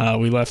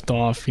 We left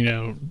off,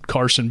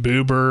 Carson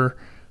Buber,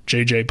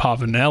 J.J.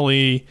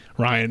 Pavanelli,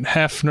 Ryan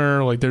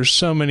Hefner. There's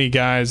so many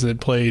guys that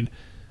played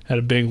at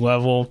a big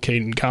level.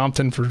 Caden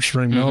Compton from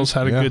Spring Mills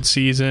had a good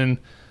season.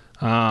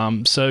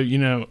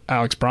 So,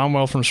 Alex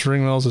Bromwell from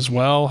Spring Mills as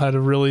well had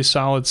a really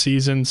solid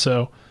season.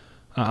 So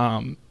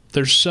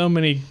there's so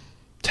many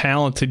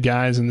talented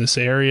guys in this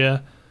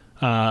area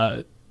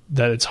that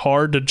it's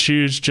hard to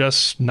choose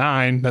just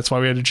 9. That's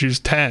why we had to choose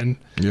 10.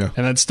 Yeah.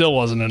 And that still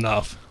wasn't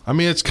enough. I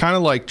mean, it's kind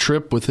of like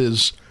Tripp with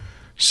his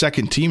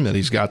second team that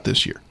he's got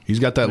this year. He's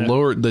got that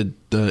lower, the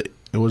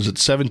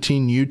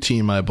 17U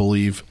team, I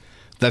believe,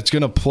 that's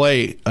going to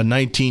play a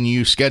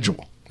 19U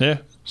schedule. Yeah.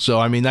 So,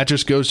 I mean, that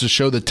just goes to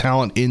show the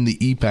talent in the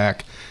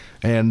EPAC.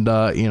 And,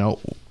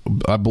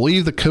 I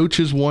believe the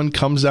coaches one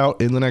comes out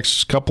in the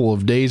next couple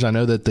of days. I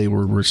know that they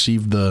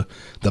received the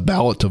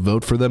ballot to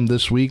vote for them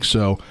this week,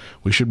 so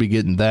we should be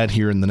getting that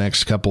here in the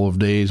next couple of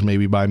days.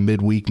 Maybe by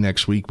midweek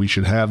next week we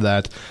should have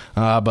that.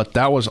 But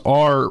that was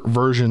our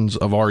versions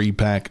of our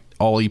EPAC,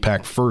 all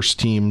EPAC first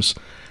teams.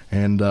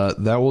 And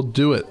that will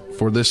do it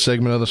for this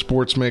segment of the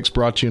Sports Mix,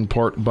 brought to you in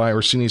part by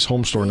Orsini's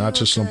Home Store, not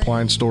just an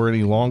appliance store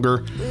any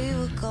longer.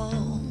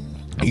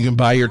 You can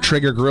buy your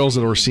Traeger grills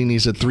at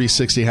Orsini's at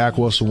 360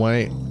 Hackwilson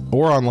Way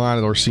or online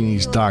at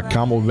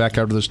Orsinis.com. We'll be back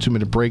after this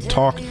 2-minute break.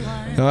 Talk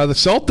the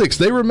Celtics,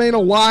 they remain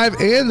alive,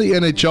 and the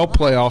NHL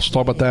playoffs.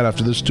 We'll talk about that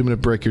after this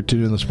 2-minute break. You're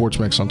tuned in the Sports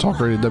Mix on Talk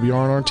Radio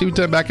WRNR and TV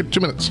 10. Back in 2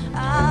 minutes.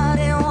 I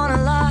didn't want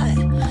to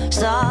lie,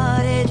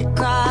 started to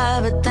cry,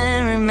 but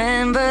then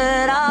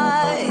remembered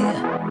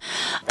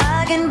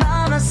I can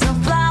buy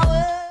myself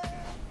flowers.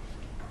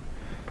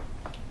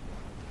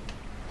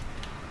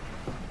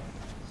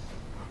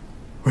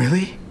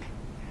 Really?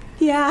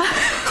 Yeah.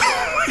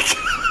 Oh my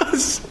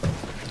gosh.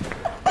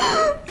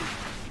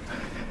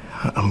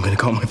 I'm gonna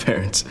call my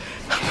parents.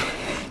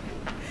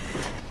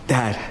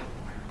 Dad,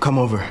 come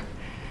over.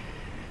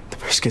 The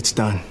brisket's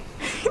done.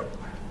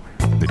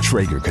 The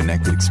Traeger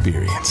Connected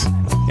Experience.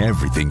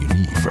 Everything you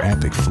need for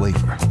epic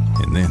flavor,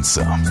 and then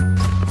some.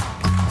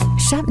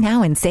 Shop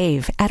now and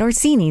save at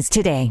Orsini's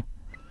today.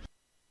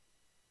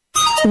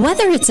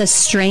 Whether it's a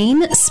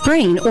strain,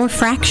 sprain, or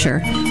fracture,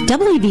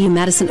 WVU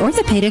Medicine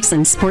Orthopedics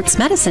and Sports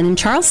Medicine in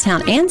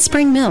Charlestown and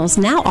Spring Mills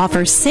now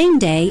offers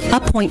same-day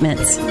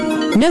appointments.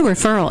 No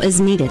referral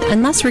is needed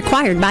unless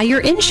required by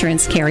your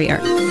insurance carrier.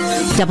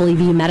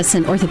 WVU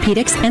Medicine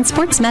Orthopedics and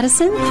Sports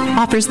Medicine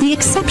offers the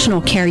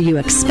exceptional care you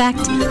expect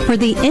for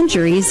the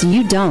injuries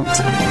you don't.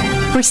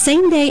 For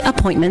same-day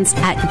appointments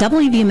at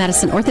WVU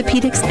Medicine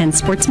Orthopedics and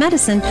Sports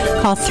Medicine,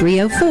 call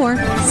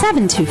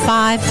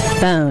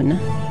 304-725-BONE.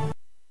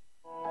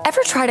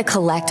 Ever try to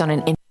collect on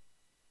an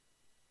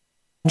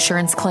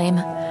insurance claim?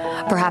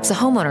 Perhaps a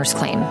homeowner's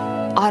claim,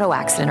 auto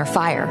accident, or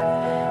fire.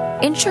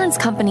 Insurance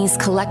companies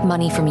collect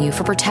money from you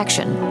for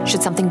protection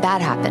should something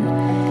bad happen.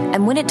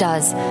 And when it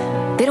does,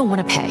 they don't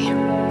want to pay,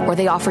 or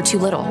they offer too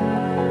little.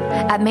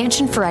 At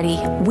Mansion Ferretti,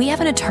 we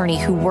have an attorney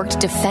who worked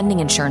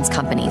defending insurance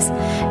companies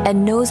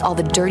and knows all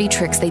the dirty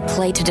tricks they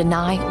play to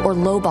deny or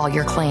lowball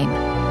your claim.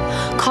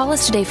 Call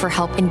us today for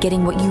help in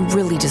getting what you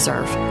really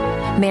deserve.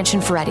 Mansion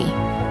Ferretti,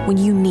 when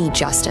you need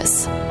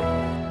justice.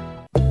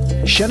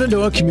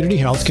 Shenandoah Community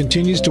Health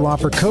continues to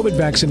offer COVID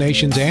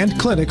vaccinations and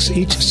clinics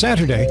each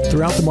Saturday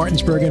throughout the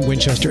Martinsburg and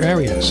Winchester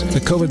areas. The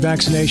COVID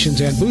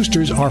vaccinations and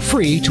boosters are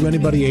free to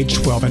anybody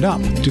aged 12 and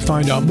up. To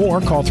find out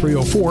more, call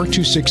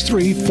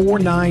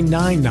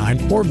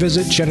 304-263-4999 or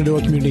visit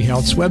Shenandoah Community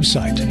Health's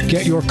website.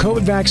 Get your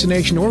COVID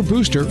vaccination or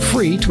booster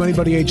free to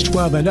anybody aged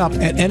 12 and up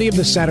at any of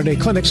the Saturday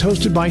clinics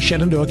hosted by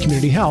Shenandoah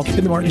Community Health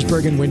in the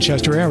Martinsburg and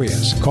Winchester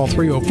areas. Call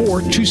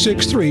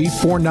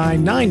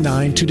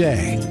 304-263-4999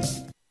 today.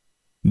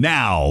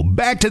 Now,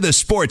 back to the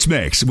Sports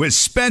Mix with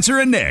Spencer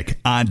and Nick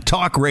on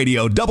Talk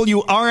Radio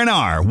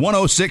WRNR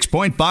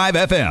 106.5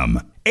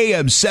 FM,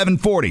 AM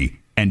 740,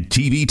 and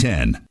TV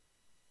 10.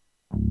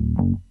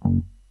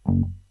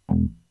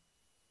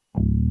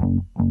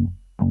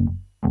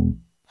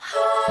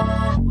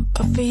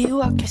 But for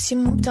you, I guess you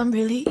moved on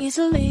really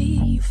easily.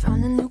 You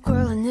found a new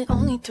girl and it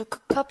only took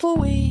a couple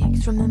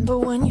weeks. Remember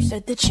when you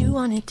said that you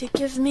wanted to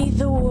give me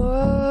the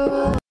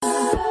world?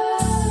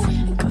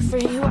 For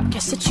you, I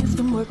guess that you've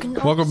been working.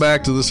 Welcome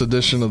back to this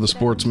edition of the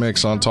Sports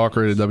Mix on Talk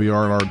Radio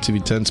WRNR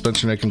TV 10.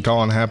 Spencer, Nick, and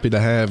Colin, happy to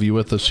have you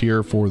with us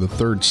here for the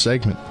third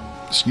segment.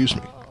 Excuse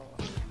me.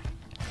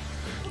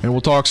 And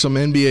we'll talk some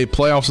NBA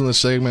playoffs in this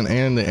segment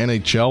and the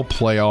NHL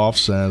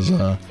playoffs, as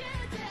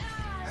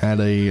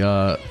had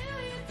a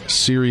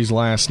series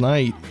last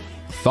night.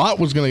 Thought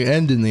was going to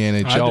end in the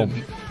NHL.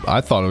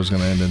 I thought it was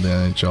going to end in the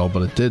NHL,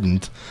 but it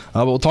didn't.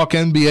 But we'll talk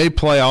NBA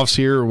playoffs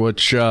here,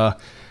 which,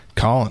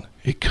 Colin,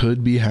 it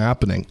could be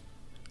happening.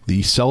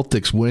 The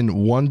Celtics win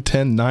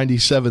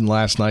 110-97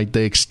 last night.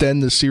 They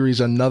extend the series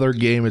another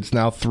game. It's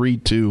now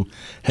 3-2, headed to Game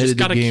 6. Just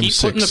got to keep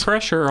putting the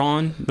pressure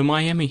on the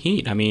Miami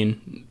Heat. I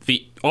mean,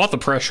 all the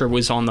pressure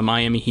was on the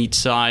Miami Heat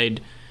side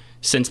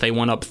since they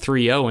went up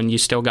 3-0, and you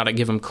still got to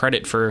give them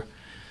credit for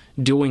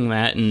doing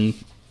that, and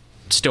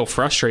still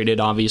frustrated,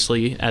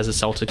 obviously, as a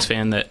Celtics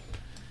fan that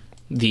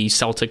the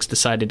Celtics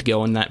decided to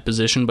go in that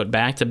position. But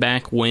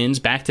back-to-back wins,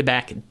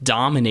 back-to-back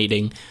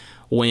dominating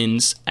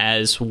wins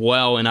as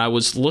well. And I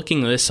was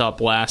looking this up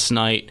last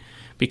night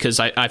because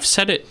I've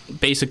said it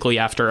basically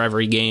after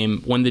every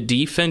game. When the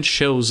defense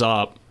shows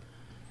up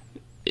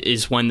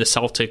is when the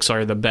Celtics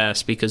are the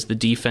best, because the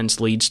defense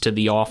leads to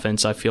the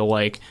offense, I feel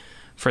like,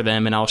 for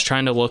them. And I was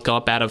trying to look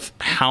up out of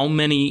how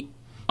many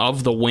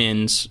of the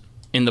wins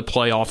in the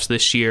playoffs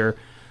this year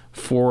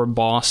for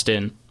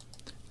Boston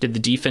did the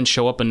defense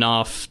show up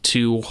enough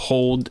to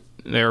hold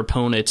their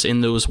opponents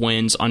in those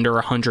wins under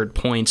 100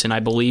 points. And I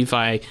believe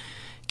I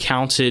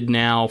counted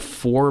now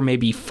 4,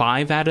 maybe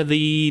 5 out of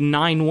the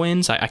 9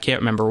 wins. I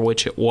can't remember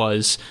which it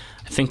was.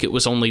 I think it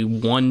was only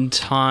one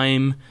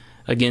time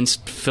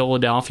against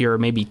Philadelphia, or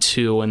maybe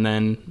two, and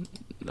then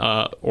two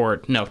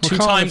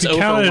times over 100.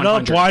 Count it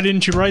up. Why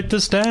didn't you write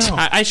this down?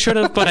 I should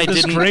have, but I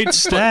this didn't. Great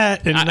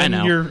stat, and I then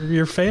know.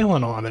 you're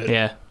failing on it.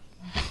 Yeah,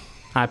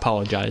 I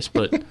apologize,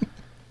 but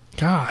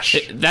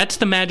gosh, that's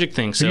the magic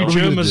thing. Are So you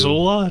Joe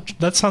Missoula?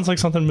 That sounds like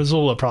something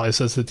Missoula probably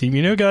says to the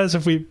team. Guys,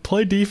 if we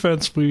play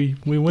defense, we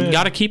win. You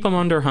got to keep them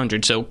under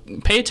 100. So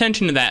pay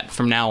attention to that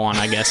from now on,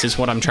 I guess, is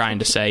what I'm trying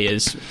to say.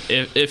 Is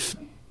if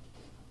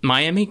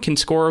Miami can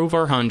score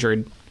over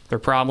 100, they're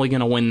probably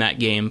going to win that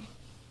game.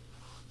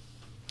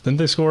 Didn't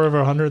they score over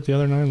 100 the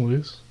other night and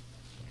lose?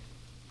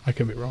 I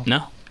could be wrong.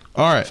 No.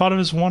 All right. I thought it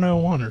was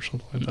 101 or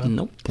something like that.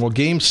 Nope. Well,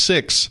 Game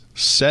 6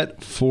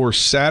 set for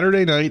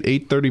Saturday night,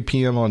 8:30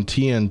 p.m. on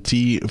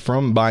TNT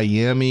from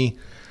Miami.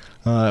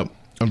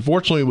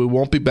 Unfortunately, we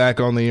won't be back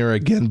on the air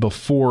again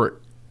before,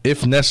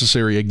 if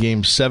necessary, a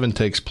Game 7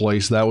 takes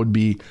place. That would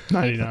be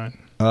 99.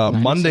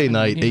 Monday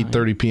night,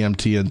 8:30 p.m.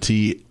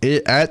 TNT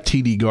at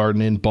TD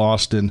Garden in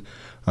Boston.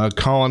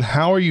 Colin,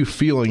 how are you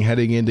feeling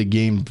heading into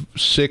Game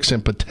 6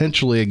 and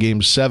potentially a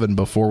Game 7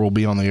 before we'll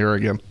be on the air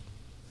again?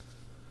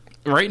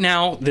 Right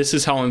now, this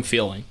is how I'm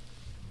feeling.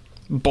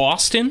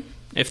 Boston,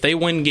 if they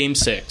win Game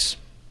 6,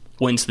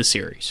 wins the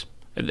series.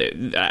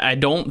 I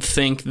don't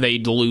think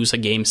they'd lose a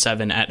Game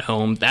 7 at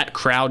home. That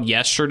crowd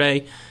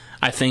yesterday,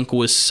 I think,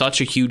 was such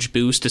a huge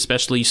boost,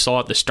 especially you saw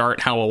at the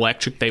start how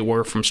electric they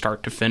were from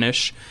start to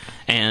finish.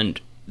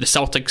 And the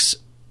Celtics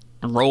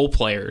role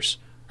players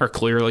are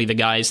clearly the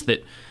guys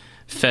that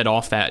fed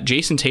off that.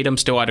 Jason Tatum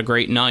still had a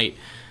great night,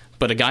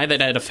 but a guy that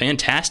had a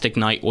fantastic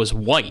night was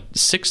White.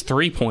 6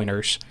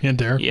 3-pointers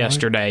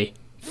yesterday. White.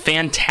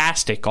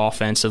 Fantastic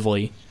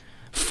offensively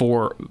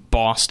for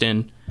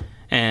Boston.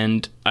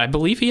 And I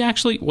believe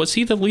was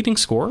he the leading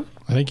scorer?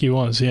 I think he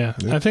was, yeah.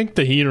 I think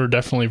the Heat are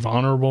definitely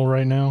vulnerable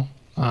right now.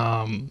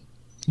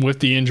 With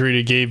the injury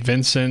to Gabe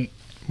Vincent,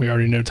 we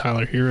already know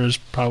Tyler Hero's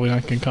probably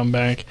not going to come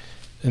back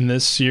in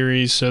this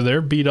series, so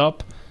they're beat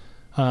up.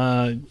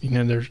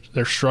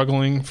 They're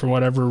struggling for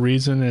whatever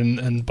reason,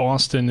 and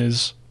Boston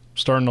is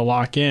starting to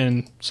lock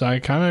in. So I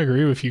kind of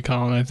agree with you,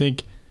 Colin. I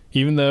think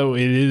even though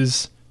it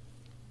is,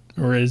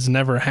 or it has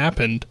never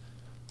happened,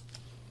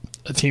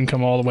 a team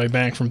come all the way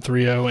back from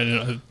 3-0,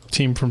 and a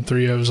team from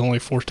 3-0 is only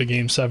forced to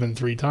Game 7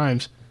 3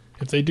 times.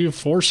 If they do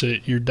force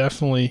it, you're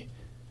definitely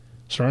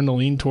starting to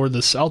lean toward the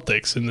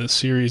Celtics in this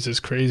series, as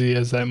crazy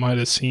as that might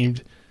have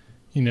seemed,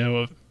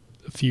 a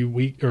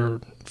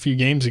few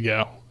games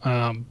ago.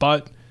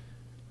 But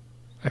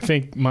I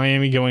think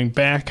Miami going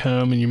back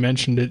home, and you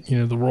mentioned it,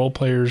 the role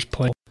players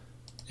play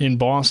in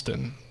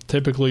Boston.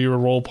 Typically, your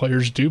role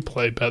players do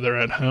play better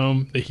at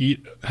home. The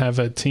Heat have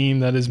a team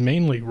that is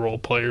mainly role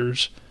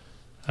players,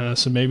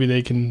 so maybe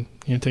they can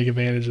take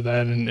advantage of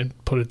that and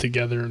put it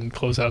together and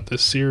close out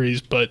this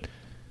series. But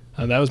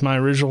that was my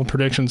original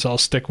prediction, so I'll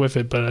stick with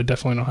it. But I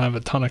definitely don't have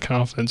a ton of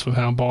confidence with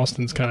how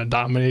Boston's kind of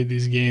dominated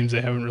these games.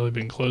 They haven't really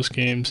been close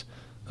games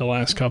the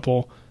last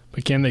couple.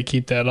 But can they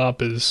keep that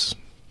up is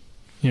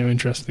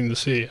interesting to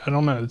see. I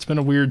don't know. It's been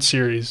a weird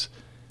series.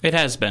 It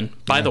has been.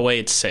 By the way,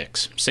 it's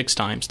 6. 6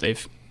 times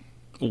they've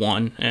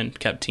won and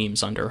kept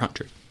teams under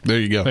 100. There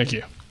you go. Thank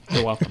you.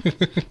 You're welcome.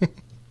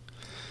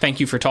 Thank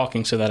you for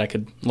talking so that I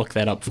could look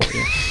that up for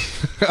you.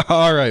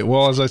 All right.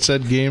 Well, as I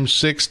said, Game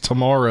 6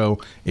 tomorrow,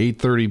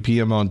 8:30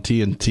 p.m. on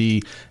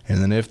TNT. And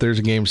then if there's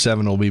a Game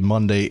 7, it'll be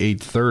Monday,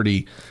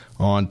 8:30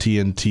 on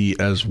TNT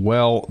as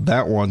well.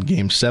 That one,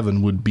 Game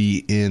 7, would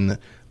be in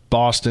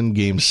Boston.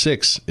 Game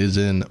 6 is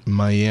in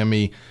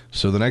Miami.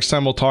 So the next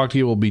time we'll talk to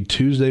you will be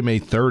Tuesday,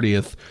 May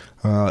 30th.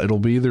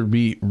 It'll either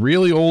be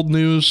really old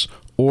news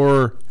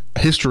or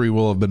history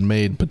will have been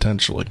made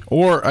potentially.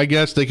 Or I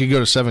guess they could go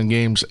to 7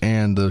 games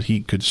and the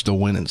Heat could still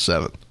win in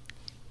 7.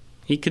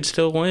 He could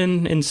still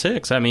win in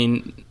 6. I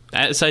mean,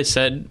 as I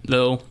said,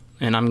 though,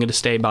 and I'm going to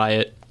stay by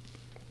it,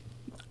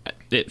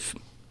 if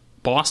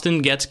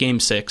Boston gets Game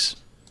 6,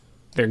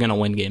 they're going to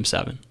win Game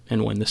 7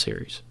 and win the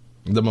series.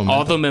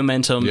 All the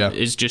momentum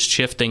is just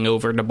shifting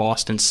over to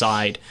Boston's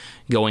side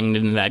going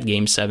into that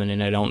Game 7,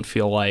 and I don't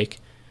feel like,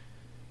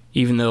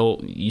 even though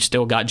you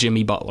still got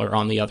Jimmy Butler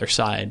on the other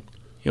side,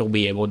 you'll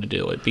be able to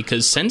do it.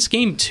 Because since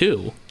Game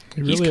 2,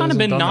 he's kind of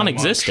been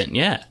non-existent.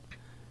 Yeah.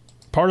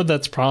 Part of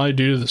that's probably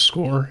due to the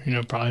score,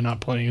 probably not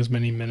playing as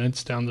many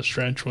minutes down the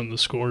stretch when the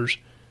score's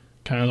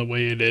kind of the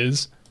way it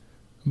is.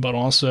 But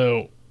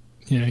also,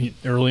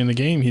 early in the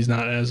game, he's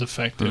not as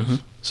effective. Mm-hmm.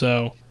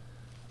 So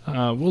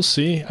we'll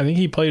see. I think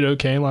he played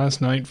okay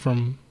last night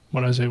from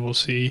what I was able to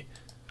see,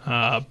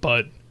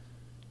 but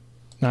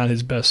not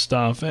his best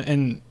stuff.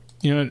 And,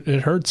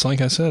 it hurts,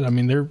 like I said. I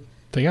mean,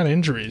 they got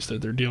injuries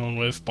that they're dealing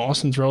with.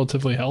 Boston's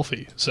relatively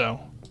healthy,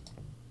 so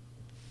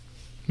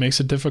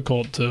makes it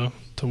difficult to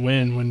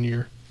win when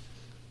you're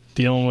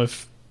dealing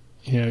with,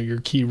 your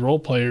key role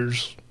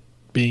players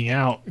being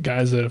out,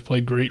 guys that have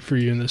played great for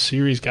you in the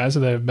series, guys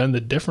that have been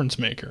the difference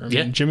maker. I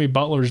mean, Jimmy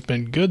Butler's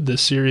been good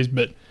this series,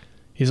 but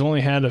he's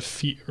only had a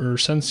few, or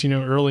since,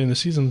 early in the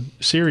season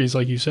series,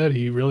 like you said,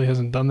 he really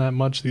hasn't done that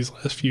much these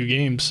last few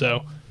games.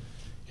 So,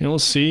 we'll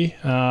see.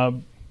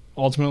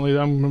 ultimately,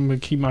 I'm going to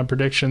keep my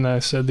prediction that I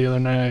said the other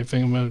night. I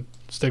think I'm going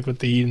to stick with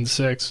the Heat in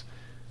 6.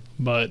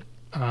 But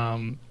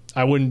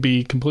I wouldn't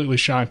be completely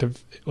shocked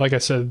if, like I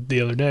said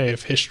the other day,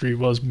 if history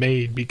was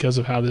made because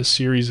of how this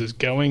series is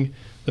going.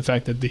 The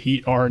fact that the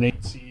Heat are an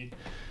 8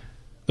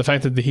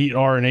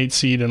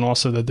 seed, and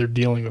also that they're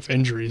dealing with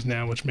injuries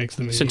now, which makes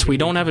them. Since we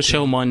don't have a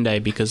show Monday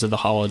because of the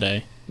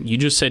holiday, you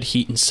just said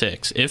Heat in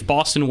 6. If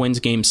Boston wins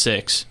Game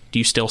 6, do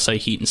you still say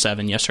Heat in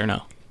 7? Yes or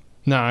no?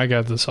 No, I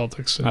got the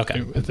Celtics.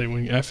 Okay. If they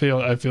win, I feel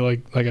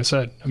like I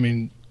said. I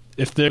mean,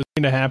 if there's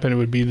going to happen, it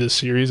would be this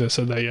series. I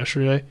said that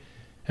yesterday,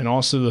 and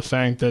also the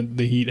fact that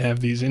the Heat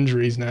have these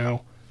injuries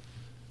now.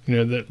 You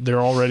know that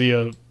they're already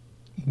a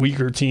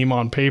weaker team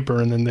on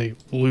paper, and then they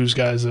lose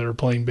guys that are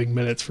playing big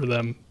minutes for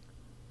them.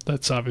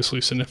 That's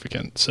obviously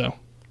significant. So,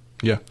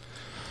 yeah.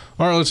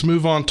 All right, let's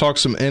move on. Talk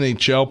some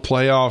NHL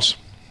playoffs.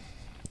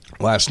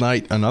 Last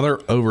night,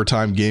 another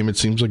overtime game. It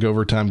seems like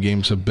overtime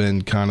games have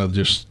been kind of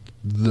just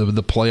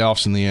the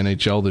playoffs in the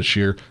NHL this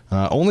year.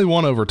 Only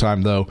one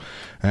overtime, though,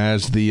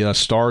 as the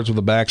Stars with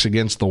the backs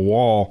against the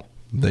wall.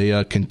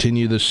 They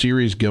continue the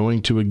series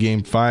going to a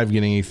Game 5,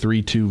 getting a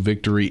 3-2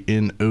 victory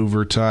in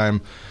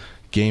overtime.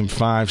 Game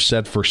 5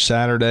 set for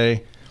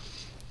Saturday,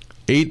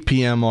 8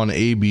 p.m. on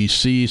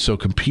ABC, so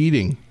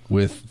competing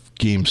with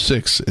Game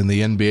 6 in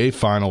the NBA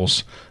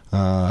Finals.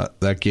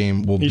 That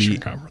game will Eastern be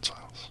Conference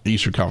Finals.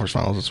 Eastern Conference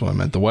Finals, that's what I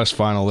meant. The West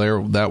Final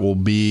there, that will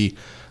be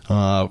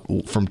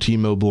from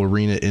T-Mobile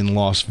Arena in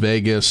Las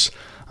Vegas.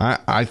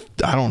 I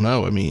don't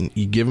know. I mean,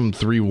 you give them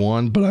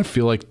 3-1, but I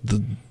feel like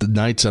the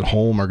Knights at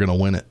home are going to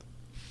win it.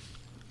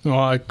 Well,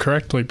 I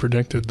correctly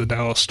predicted the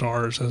Dallas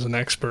Stars as an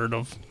expert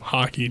of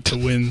hockey to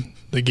win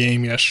the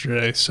game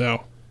yesterday,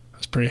 so I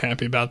was pretty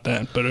happy about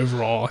that. But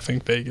overall, I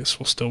think Vegas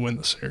will still win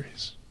the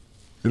series.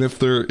 And if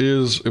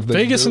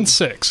Vegas in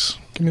 6,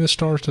 give me the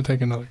Stars to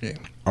take another game.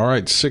 All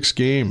right, 6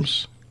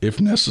 games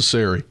if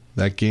necessary.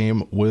 That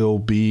game will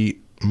be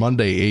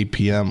Monday, 8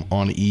 p.m.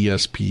 on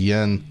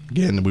ESPN.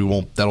 Again,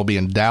 that'll be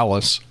in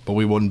Dallas, but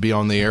we wouldn't be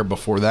on the air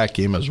before that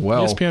game as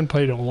well. ESPN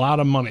paid a lot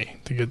of money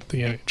to get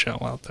the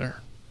NHL out there.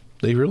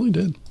 They really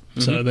did.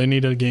 So they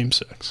need a Game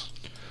 6.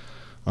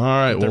 All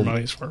right. Their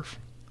money's worth.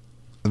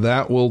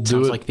 That will do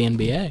Sounds it. like the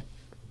NBA.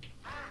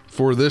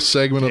 For this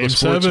segment of the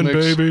Sports 7,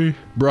 Mix, baby.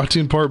 Brought to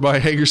you in part by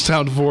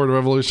Hagerstown Ford,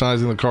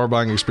 revolutionizing the car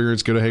buying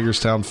experience. Go to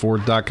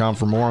HagerstownFord.com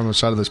for more. On the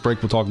side of this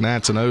break, we'll talk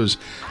Nats and O's.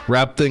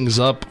 Wrap things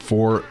up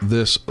for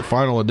this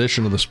final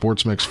edition of the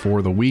Sports Mix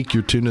for the week.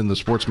 You're tuned in to the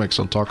Sports Mix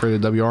on Talk Radio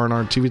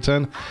WRNR and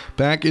TV10.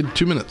 Back in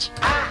 2 minutes.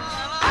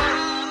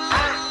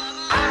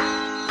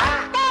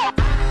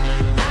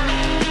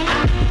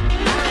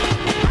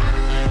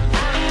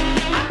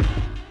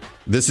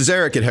 This is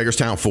Eric at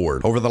Hagerstown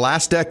Ford. Over the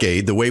last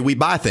decade, the way we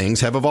buy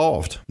things have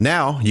evolved.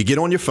 Now, you get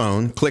on your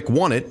phone, click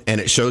Want It,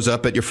 and it shows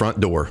up at your front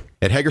door.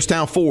 At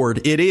Hagerstown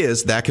Ford, it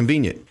is that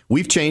convenient.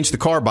 We've changed the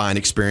car buying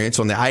experience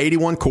on the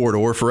I-81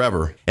 corridor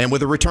forever. And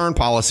with a return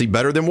policy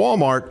better than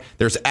Walmart,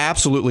 there's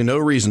absolutely no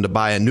reason to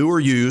buy a new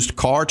or used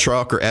car,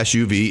 truck, or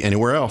SUV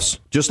anywhere else.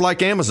 Just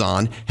like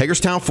Amazon,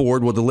 Hagerstown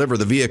Ford will deliver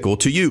the vehicle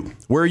to you,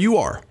 where you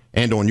are,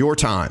 and on your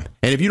time.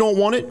 And if you don't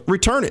want it,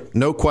 return it.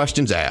 No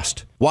questions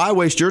asked. Why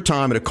waste your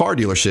time at a car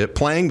dealership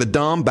playing the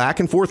dumb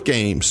back-and-forth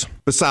games?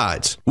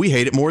 Besides, we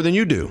hate it more than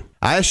you do.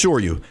 I assure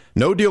you,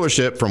 no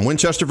dealership from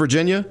Winchester,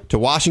 Virginia to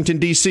Washington,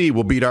 D.C.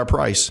 will beat our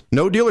price.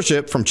 No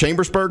dealership from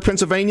Chambersburg,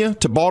 Pennsylvania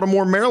to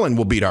Baltimore, Maryland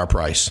will beat our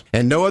price.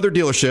 And no other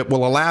dealership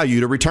will allow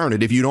you to return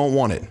it if you don't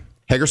want it.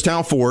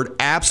 Hagerstown Ford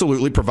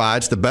absolutely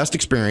provides the best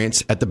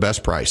experience at the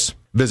best price.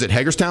 Visit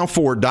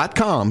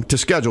HagerstownFord.com to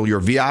schedule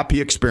your VIP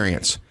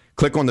experience.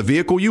 Click on the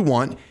vehicle you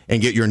want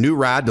and get your new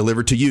ride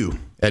delivered to you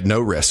at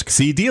no risk.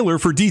 See dealer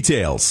for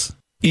details.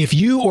 If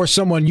you or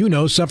someone you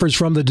know suffers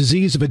from the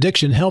disease of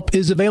addiction, help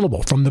is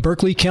available from the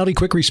Berkeley County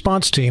Quick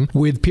Response Team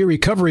with peer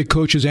recovery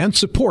coaches and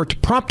support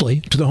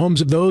promptly to the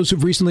homes of those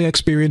who've recently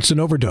experienced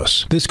an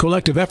overdose. This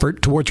collective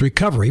effort towards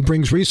recovery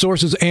brings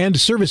resources and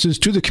services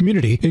to the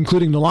community,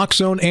 including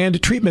naloxone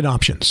and treatment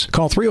options.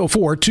 Call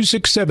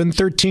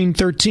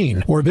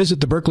 304-267-1313 or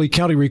visit the Berkeley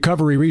County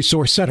Recovery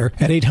Resource Center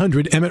at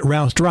 800 Emmett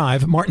Rouse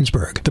Drive,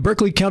 Martinsburg. The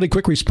Berkeley County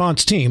Quick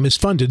Response Team is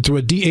funded through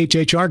a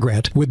DHHR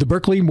grant with the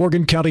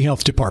Berkeley-Morgan County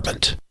Health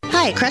Department.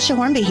 Hi, Crescia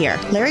Hornby here.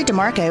 Larry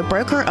DeMarco,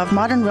 broker of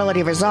Modern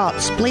Realty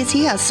Results, believes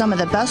he has some of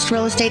the best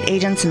real estate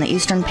agents in the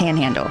Eastern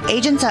Panhandle.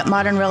 Agents at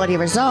Modern Realty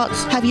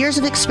Results have years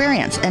of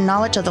experience and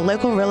knowledge of the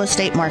local real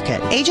estate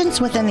market.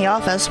 Agents within the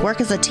office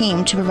work as a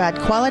team to provide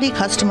quality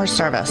customer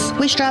service.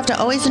 We strive to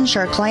always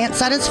ensure client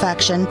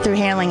satisfaction through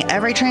handling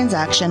every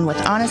transaction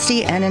with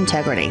honesty and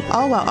integrity,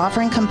 all while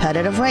offering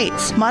competitive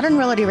rates. Modern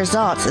Realty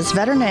Results is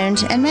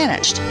veteran-owned and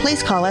managed.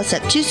 Please call us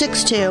at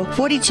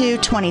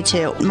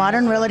 262-4222,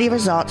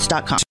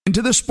 modernrealtyresults.com.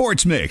 Into the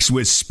Sports Mix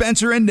with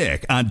Spencer and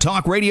Nick on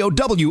Talk Radio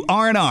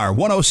WRNR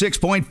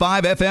 106.5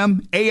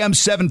 FM, AM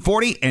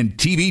 740, and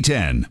TV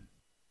 10.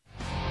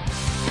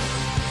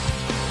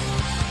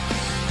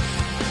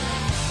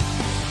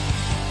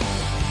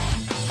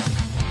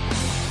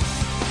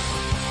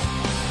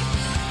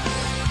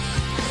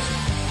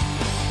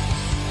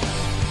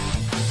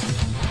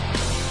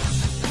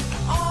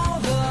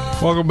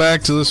 Welcome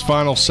back to this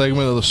final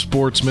segment of the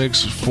Sports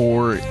Mix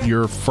for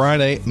your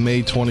Friday,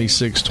 May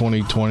 26,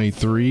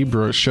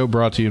 2023. Show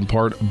brought to you in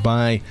part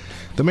by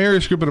the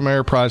Marius Group and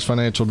Ameriprise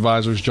Financial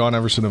Advisors, John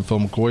Everson and Phil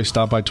McCoy.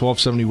 Stop by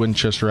 1270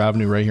 Winchester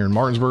Avenue right here in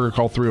Martinsburg.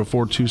 Call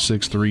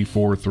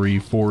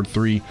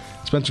 304-263-4343.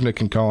 Spencer,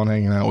 Nick, and Colin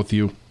hanging out with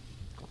you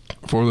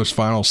for this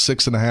final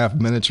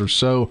 6.5 minutes or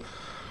so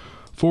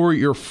for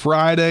your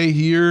Friday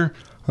here.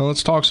 Now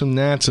let's talk some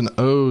Nats and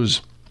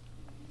O's.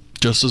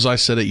 Just as I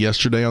said it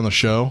yesterday on the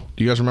show,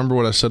 do you guys remember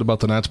what I said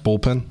about the Nats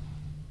bullpen?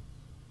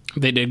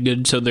 They did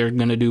good, so they're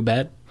going to do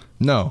bad?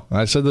 No,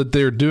 I said that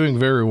they're doing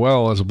very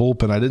well as a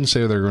bullpen. I didn't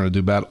say they're going to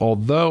do bad,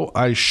 although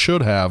I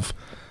should have,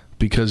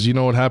 because you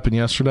know what happened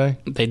yesterday?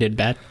 They did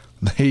bad.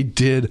 They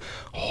did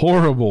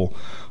horrible.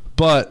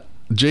 But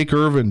Jake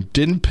Irvin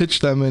didn't pitch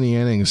that many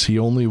innings. He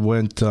only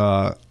went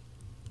 4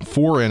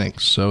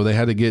 innings, so they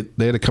had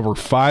to cover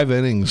 5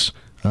 innings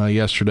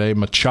yesterday.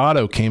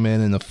 Machado came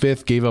in the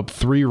 5th, gave up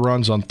 3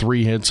 runs on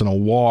 3 hits and a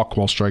walk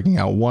while striking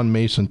out 1.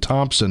 Mason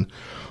Thompson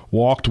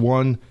walked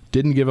 1,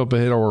 didn't give up a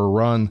hit or a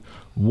run.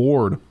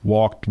 Ward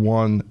walked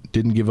 1,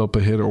 didn't give up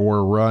a hit or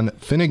a run.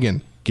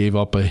 Finnegan gave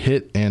up a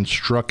hit and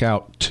struck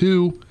out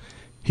 2.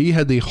 He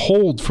had the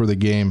hold for the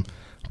game,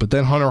 but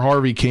then Hunter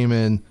Harvey came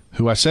in,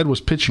 who I said was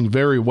pitching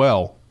very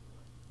well.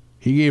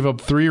 He gave up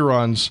 3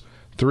 runs,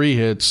 3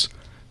 hits,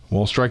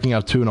 while striking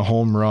out 2 and a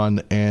home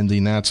run, and the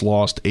Nats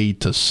lost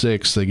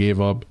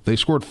 8-6. They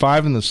scored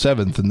 5 in the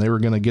 7th, and they were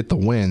going to get the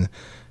win,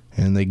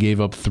 and they gave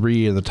up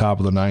 3 in the top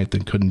of the 9th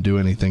and couldn't do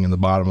anything in the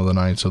bottom of the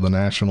 9th. So the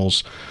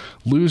Nationals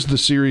lose the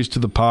series to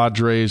the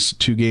Padres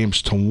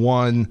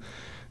 2-1.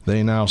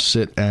 They now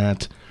sit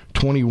at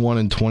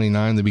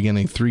 21-29, the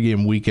beginning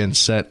 3-game weekend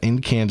set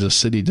in Kansas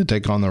City to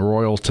take on the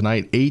Royals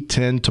tonight,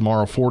 8:10,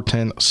 tomorrow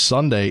 4:10,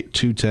 Sunday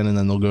 2:10, and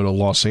then they'll go to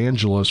Los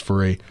Angeles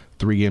for a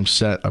 3-game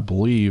set, I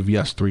believe.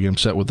 Yes, 3-game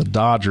set with the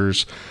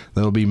Dodgers.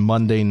 That'll be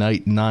Monday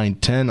night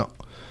 9:10,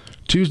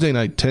 Tuesday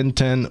night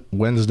 10:10,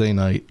 Wednesday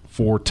night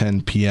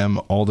 4:10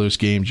 p.m. All those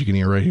games you can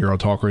hear right here on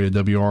Talk Radio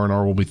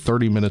WRNR will be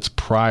 30 minutes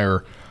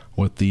prior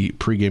with the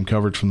pregame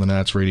coverage from the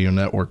Nats Radio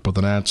Network. But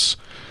the Nats,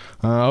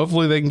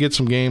 hopefully they can get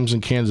some games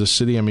in Kansas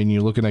City. I mean,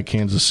 you're looking at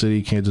Kansas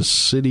City. Kansas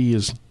City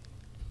is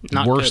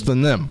not worse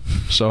than them.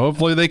 So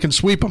hopefully they can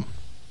sweep them.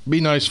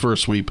 Be nice for a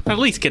sweep. At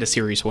least get a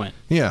series win.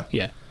 Yeah.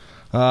 Yeah.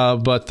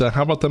 But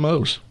how about them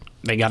O's?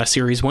 They got a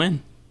series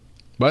win.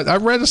 But I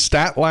read a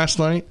stat last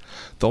night.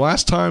 The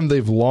last time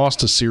they've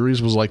lost a series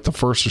was like the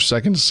first or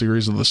second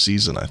series of the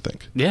season, I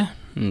think. Yeah.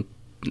 And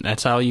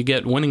that's how you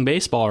get winning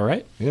baseball,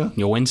 right? Yeah.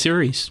 You win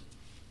series.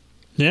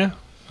 Yeah.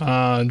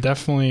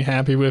 Definitely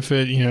happy with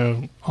it. You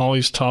know,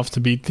 always tough to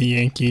beat the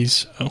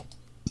Yankees.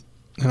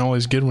 And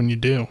always good when you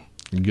do.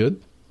 You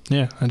good?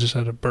 Yeah. I just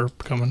had a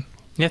burp coming.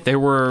 Yeah, they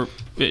were,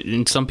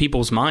 in some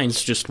people's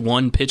minds, just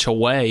one pitch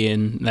away,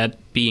 and that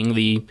being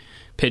the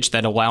pitch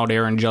that allowed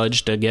Aaron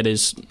Judge to get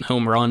his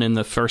home run in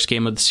the first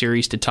game of the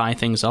series to tie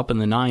things up in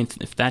the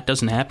 9th. If that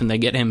doesn't happen, they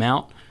get him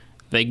out.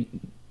 They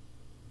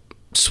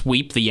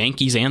sweep the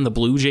Yankees and the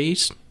Blue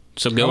Jays,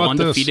 so go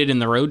undefeated in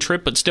the road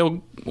trip, but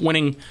still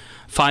winning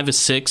 5 of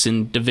 6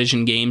 in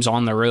division games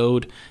on the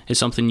road is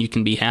something you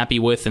can be happy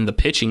with. And the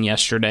pitching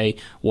yesterday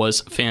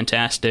was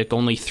fantastic.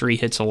 Only 3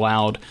 hits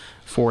allowed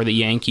for the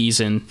Yankees,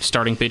 and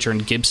starting pitcher in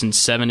Gibson,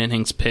 7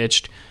 innings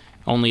pitched,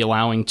 only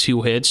allowing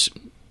 2 hits,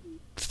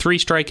 3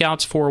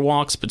 strikeouts, 4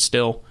 walks, but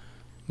still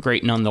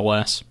great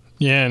nonetheless.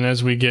 Yeah, and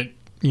as we get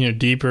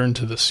deeper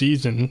into the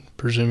season,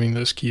 presuming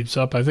this keeps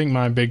up, I think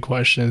my big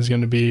question is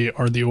going to be,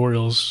 are the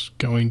Orioles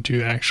going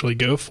to actually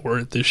go for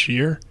it this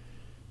year?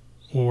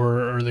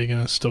 Or are they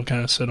going to still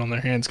kind of sit on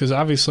their hands? Because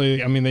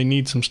obviously, I mean, they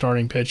need some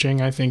starting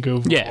pitching, I think,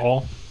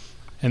 overall. Yeah.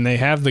 And they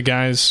have the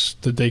guys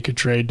that they could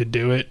trade to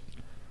do it.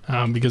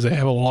 Because they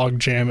have a log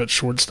jam at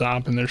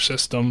shortstop in their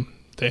system.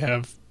 They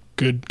have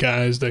good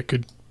guys that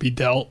could be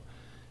dealt.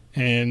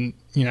 And,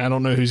 I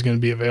don't know who's going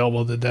to be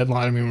available at the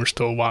deadline. I mean, we're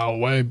still a while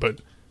away, but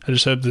I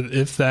just hope that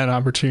if that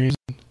opportunity,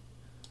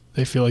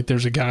 they feel like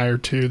there's a guy or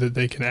two that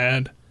they can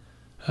add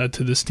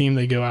to this team,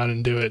 they go out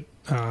and do it.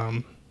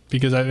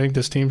 Because I think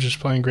this team's just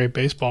playing great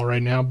baseball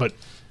right now, but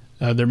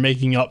they're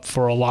making up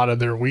for a lot of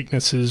their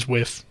weaknesses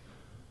with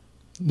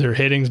their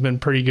hitting's been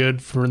pretty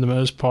good for the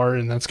most part,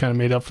 and that's kind of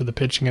made up for the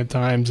pitching at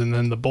times. And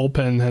then the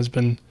bullpen has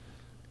been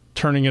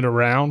turning it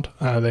around.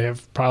 They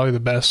have probably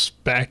the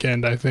best back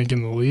end, I think,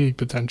 in the league,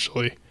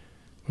 potentially,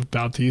 with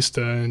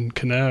Bautista and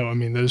Cano. I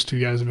mean, those two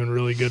guys have been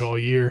really good all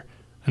year.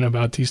 I know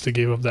Bautista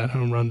gave up that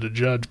home run to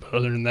Judge, but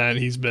other than that,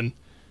 he's been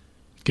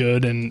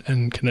good,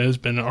 and Cano's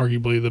been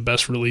arguably the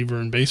best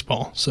reliever in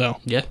baseball. So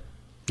yeah.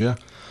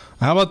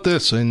 How about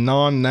this? In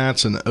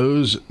non-Nats and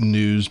O's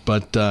news,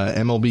 but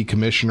MLB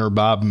Commissioner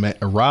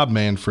Rob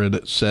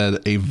Manfred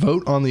said a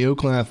vote on the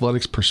Oakland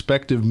Athletics'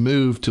 prospective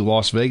move to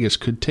Las Vegas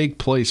could take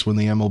place when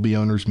the MLB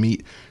owners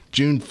meet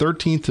June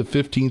 13th to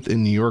 15th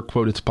in New York.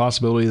 Quote, it's a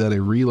possibility that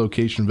a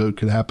relocation vote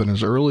could happen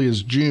as early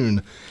as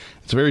June.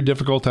 It's very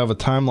difficult to have a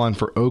timeline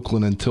for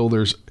Oakland until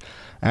there's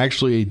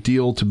actually a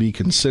deal to be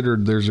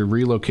considered. There's a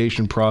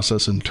relocation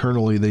process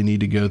internally they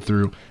need to go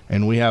through,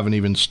 and we haven't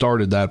even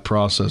started that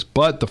process.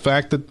 But the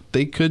fact that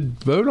they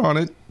could vote on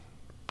it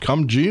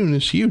come June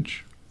is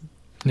huge.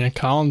 Yeah,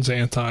 Colin's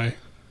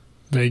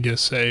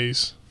anti-Vegas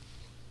A's.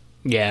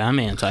 Yeah, I'm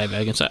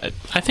anti-Vegas.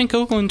 I think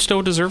Oakland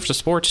still deserves a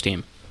sports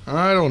team.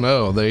 I don't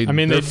know. They're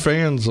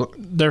fans. It's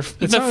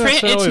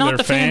not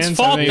the fans'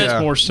 fault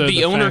that more so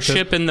the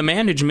ownership and the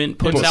management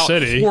puts out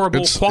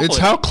horrible quality. It's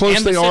how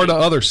close they are to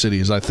other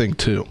cities, I think,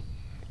 too.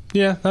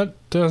 Yeah, that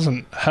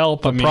doesn't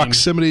help.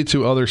 Proximity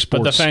to other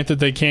sports. But the fact that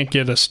they can't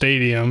get a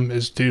stadium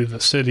is due to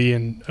the city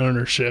and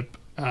ownership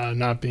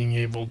not being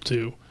able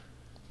to,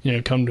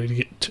 come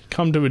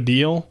to a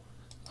deal.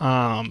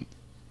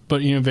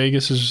 But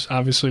Vegas is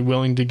obviously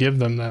willing to give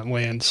them that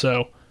land,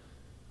 so.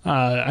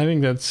 I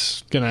think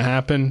that's going to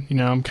happen.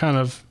 I'm kind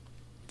of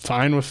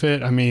fine with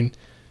it. I mean,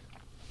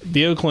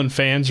 the Oakland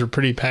fans are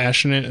pretty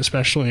passionate,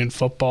 especially in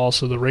football,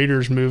 so the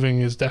Raiders moving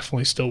is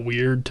definitely still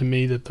weird to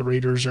me that the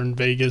Raiders are in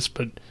Vegas,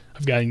 but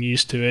I've gotten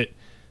used to it.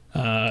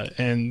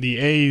 And the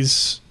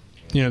A's,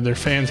 their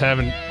fans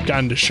haven't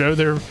gotten to show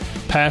their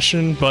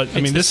passion, but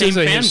this is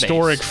a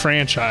historic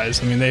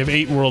franchise. They have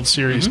 8 World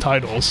Series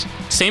titles.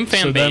 Same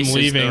fan base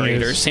as the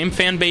Raiders. Same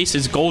fan base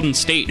as Golden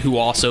State, who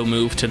also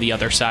moved to the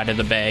other side of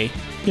the bay.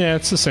 Yeah,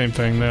 it's the same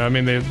thing, though.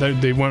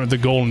 They went with the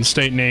Golden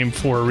State name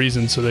for a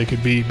reason, so they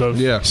could be both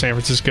San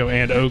Francisco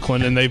and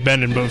Oakland, and they've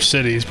been in both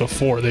cities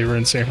before. They were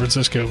in San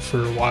Francisco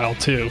for a while,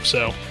 too.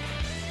 So,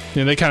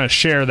 they kind of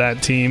share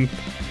that team.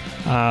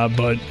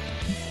 But,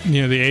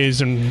 the A's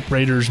and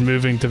Raiders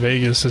moving to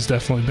Vegas has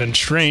definitely been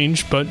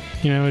strange, but,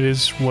 it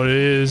is what it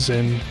is,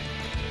 and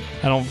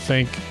I don't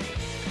think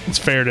it's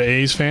fair to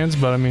A's fans,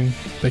 but,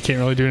 they can't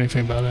really do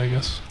anything about it, I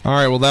guess. All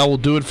right, well, that will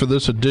do it for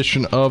this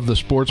edition of the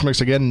Sports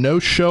Mix. Again, no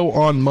show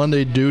on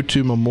Monday due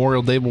to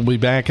Memorial Day. We'll be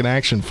back in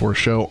action for a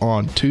show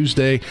on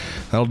Tuesday.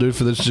 That'll do it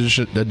for this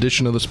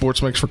edition of the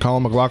Sports Mix. For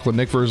Colin McLaughlin,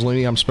 Nick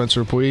Verzolini, I'm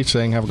Spencer Puig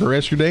saying have a great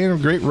rest of your day and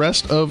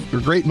a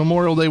great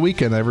Memorial Day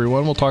weekend,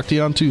 everyone. We'll talk to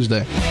you on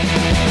Tuesday.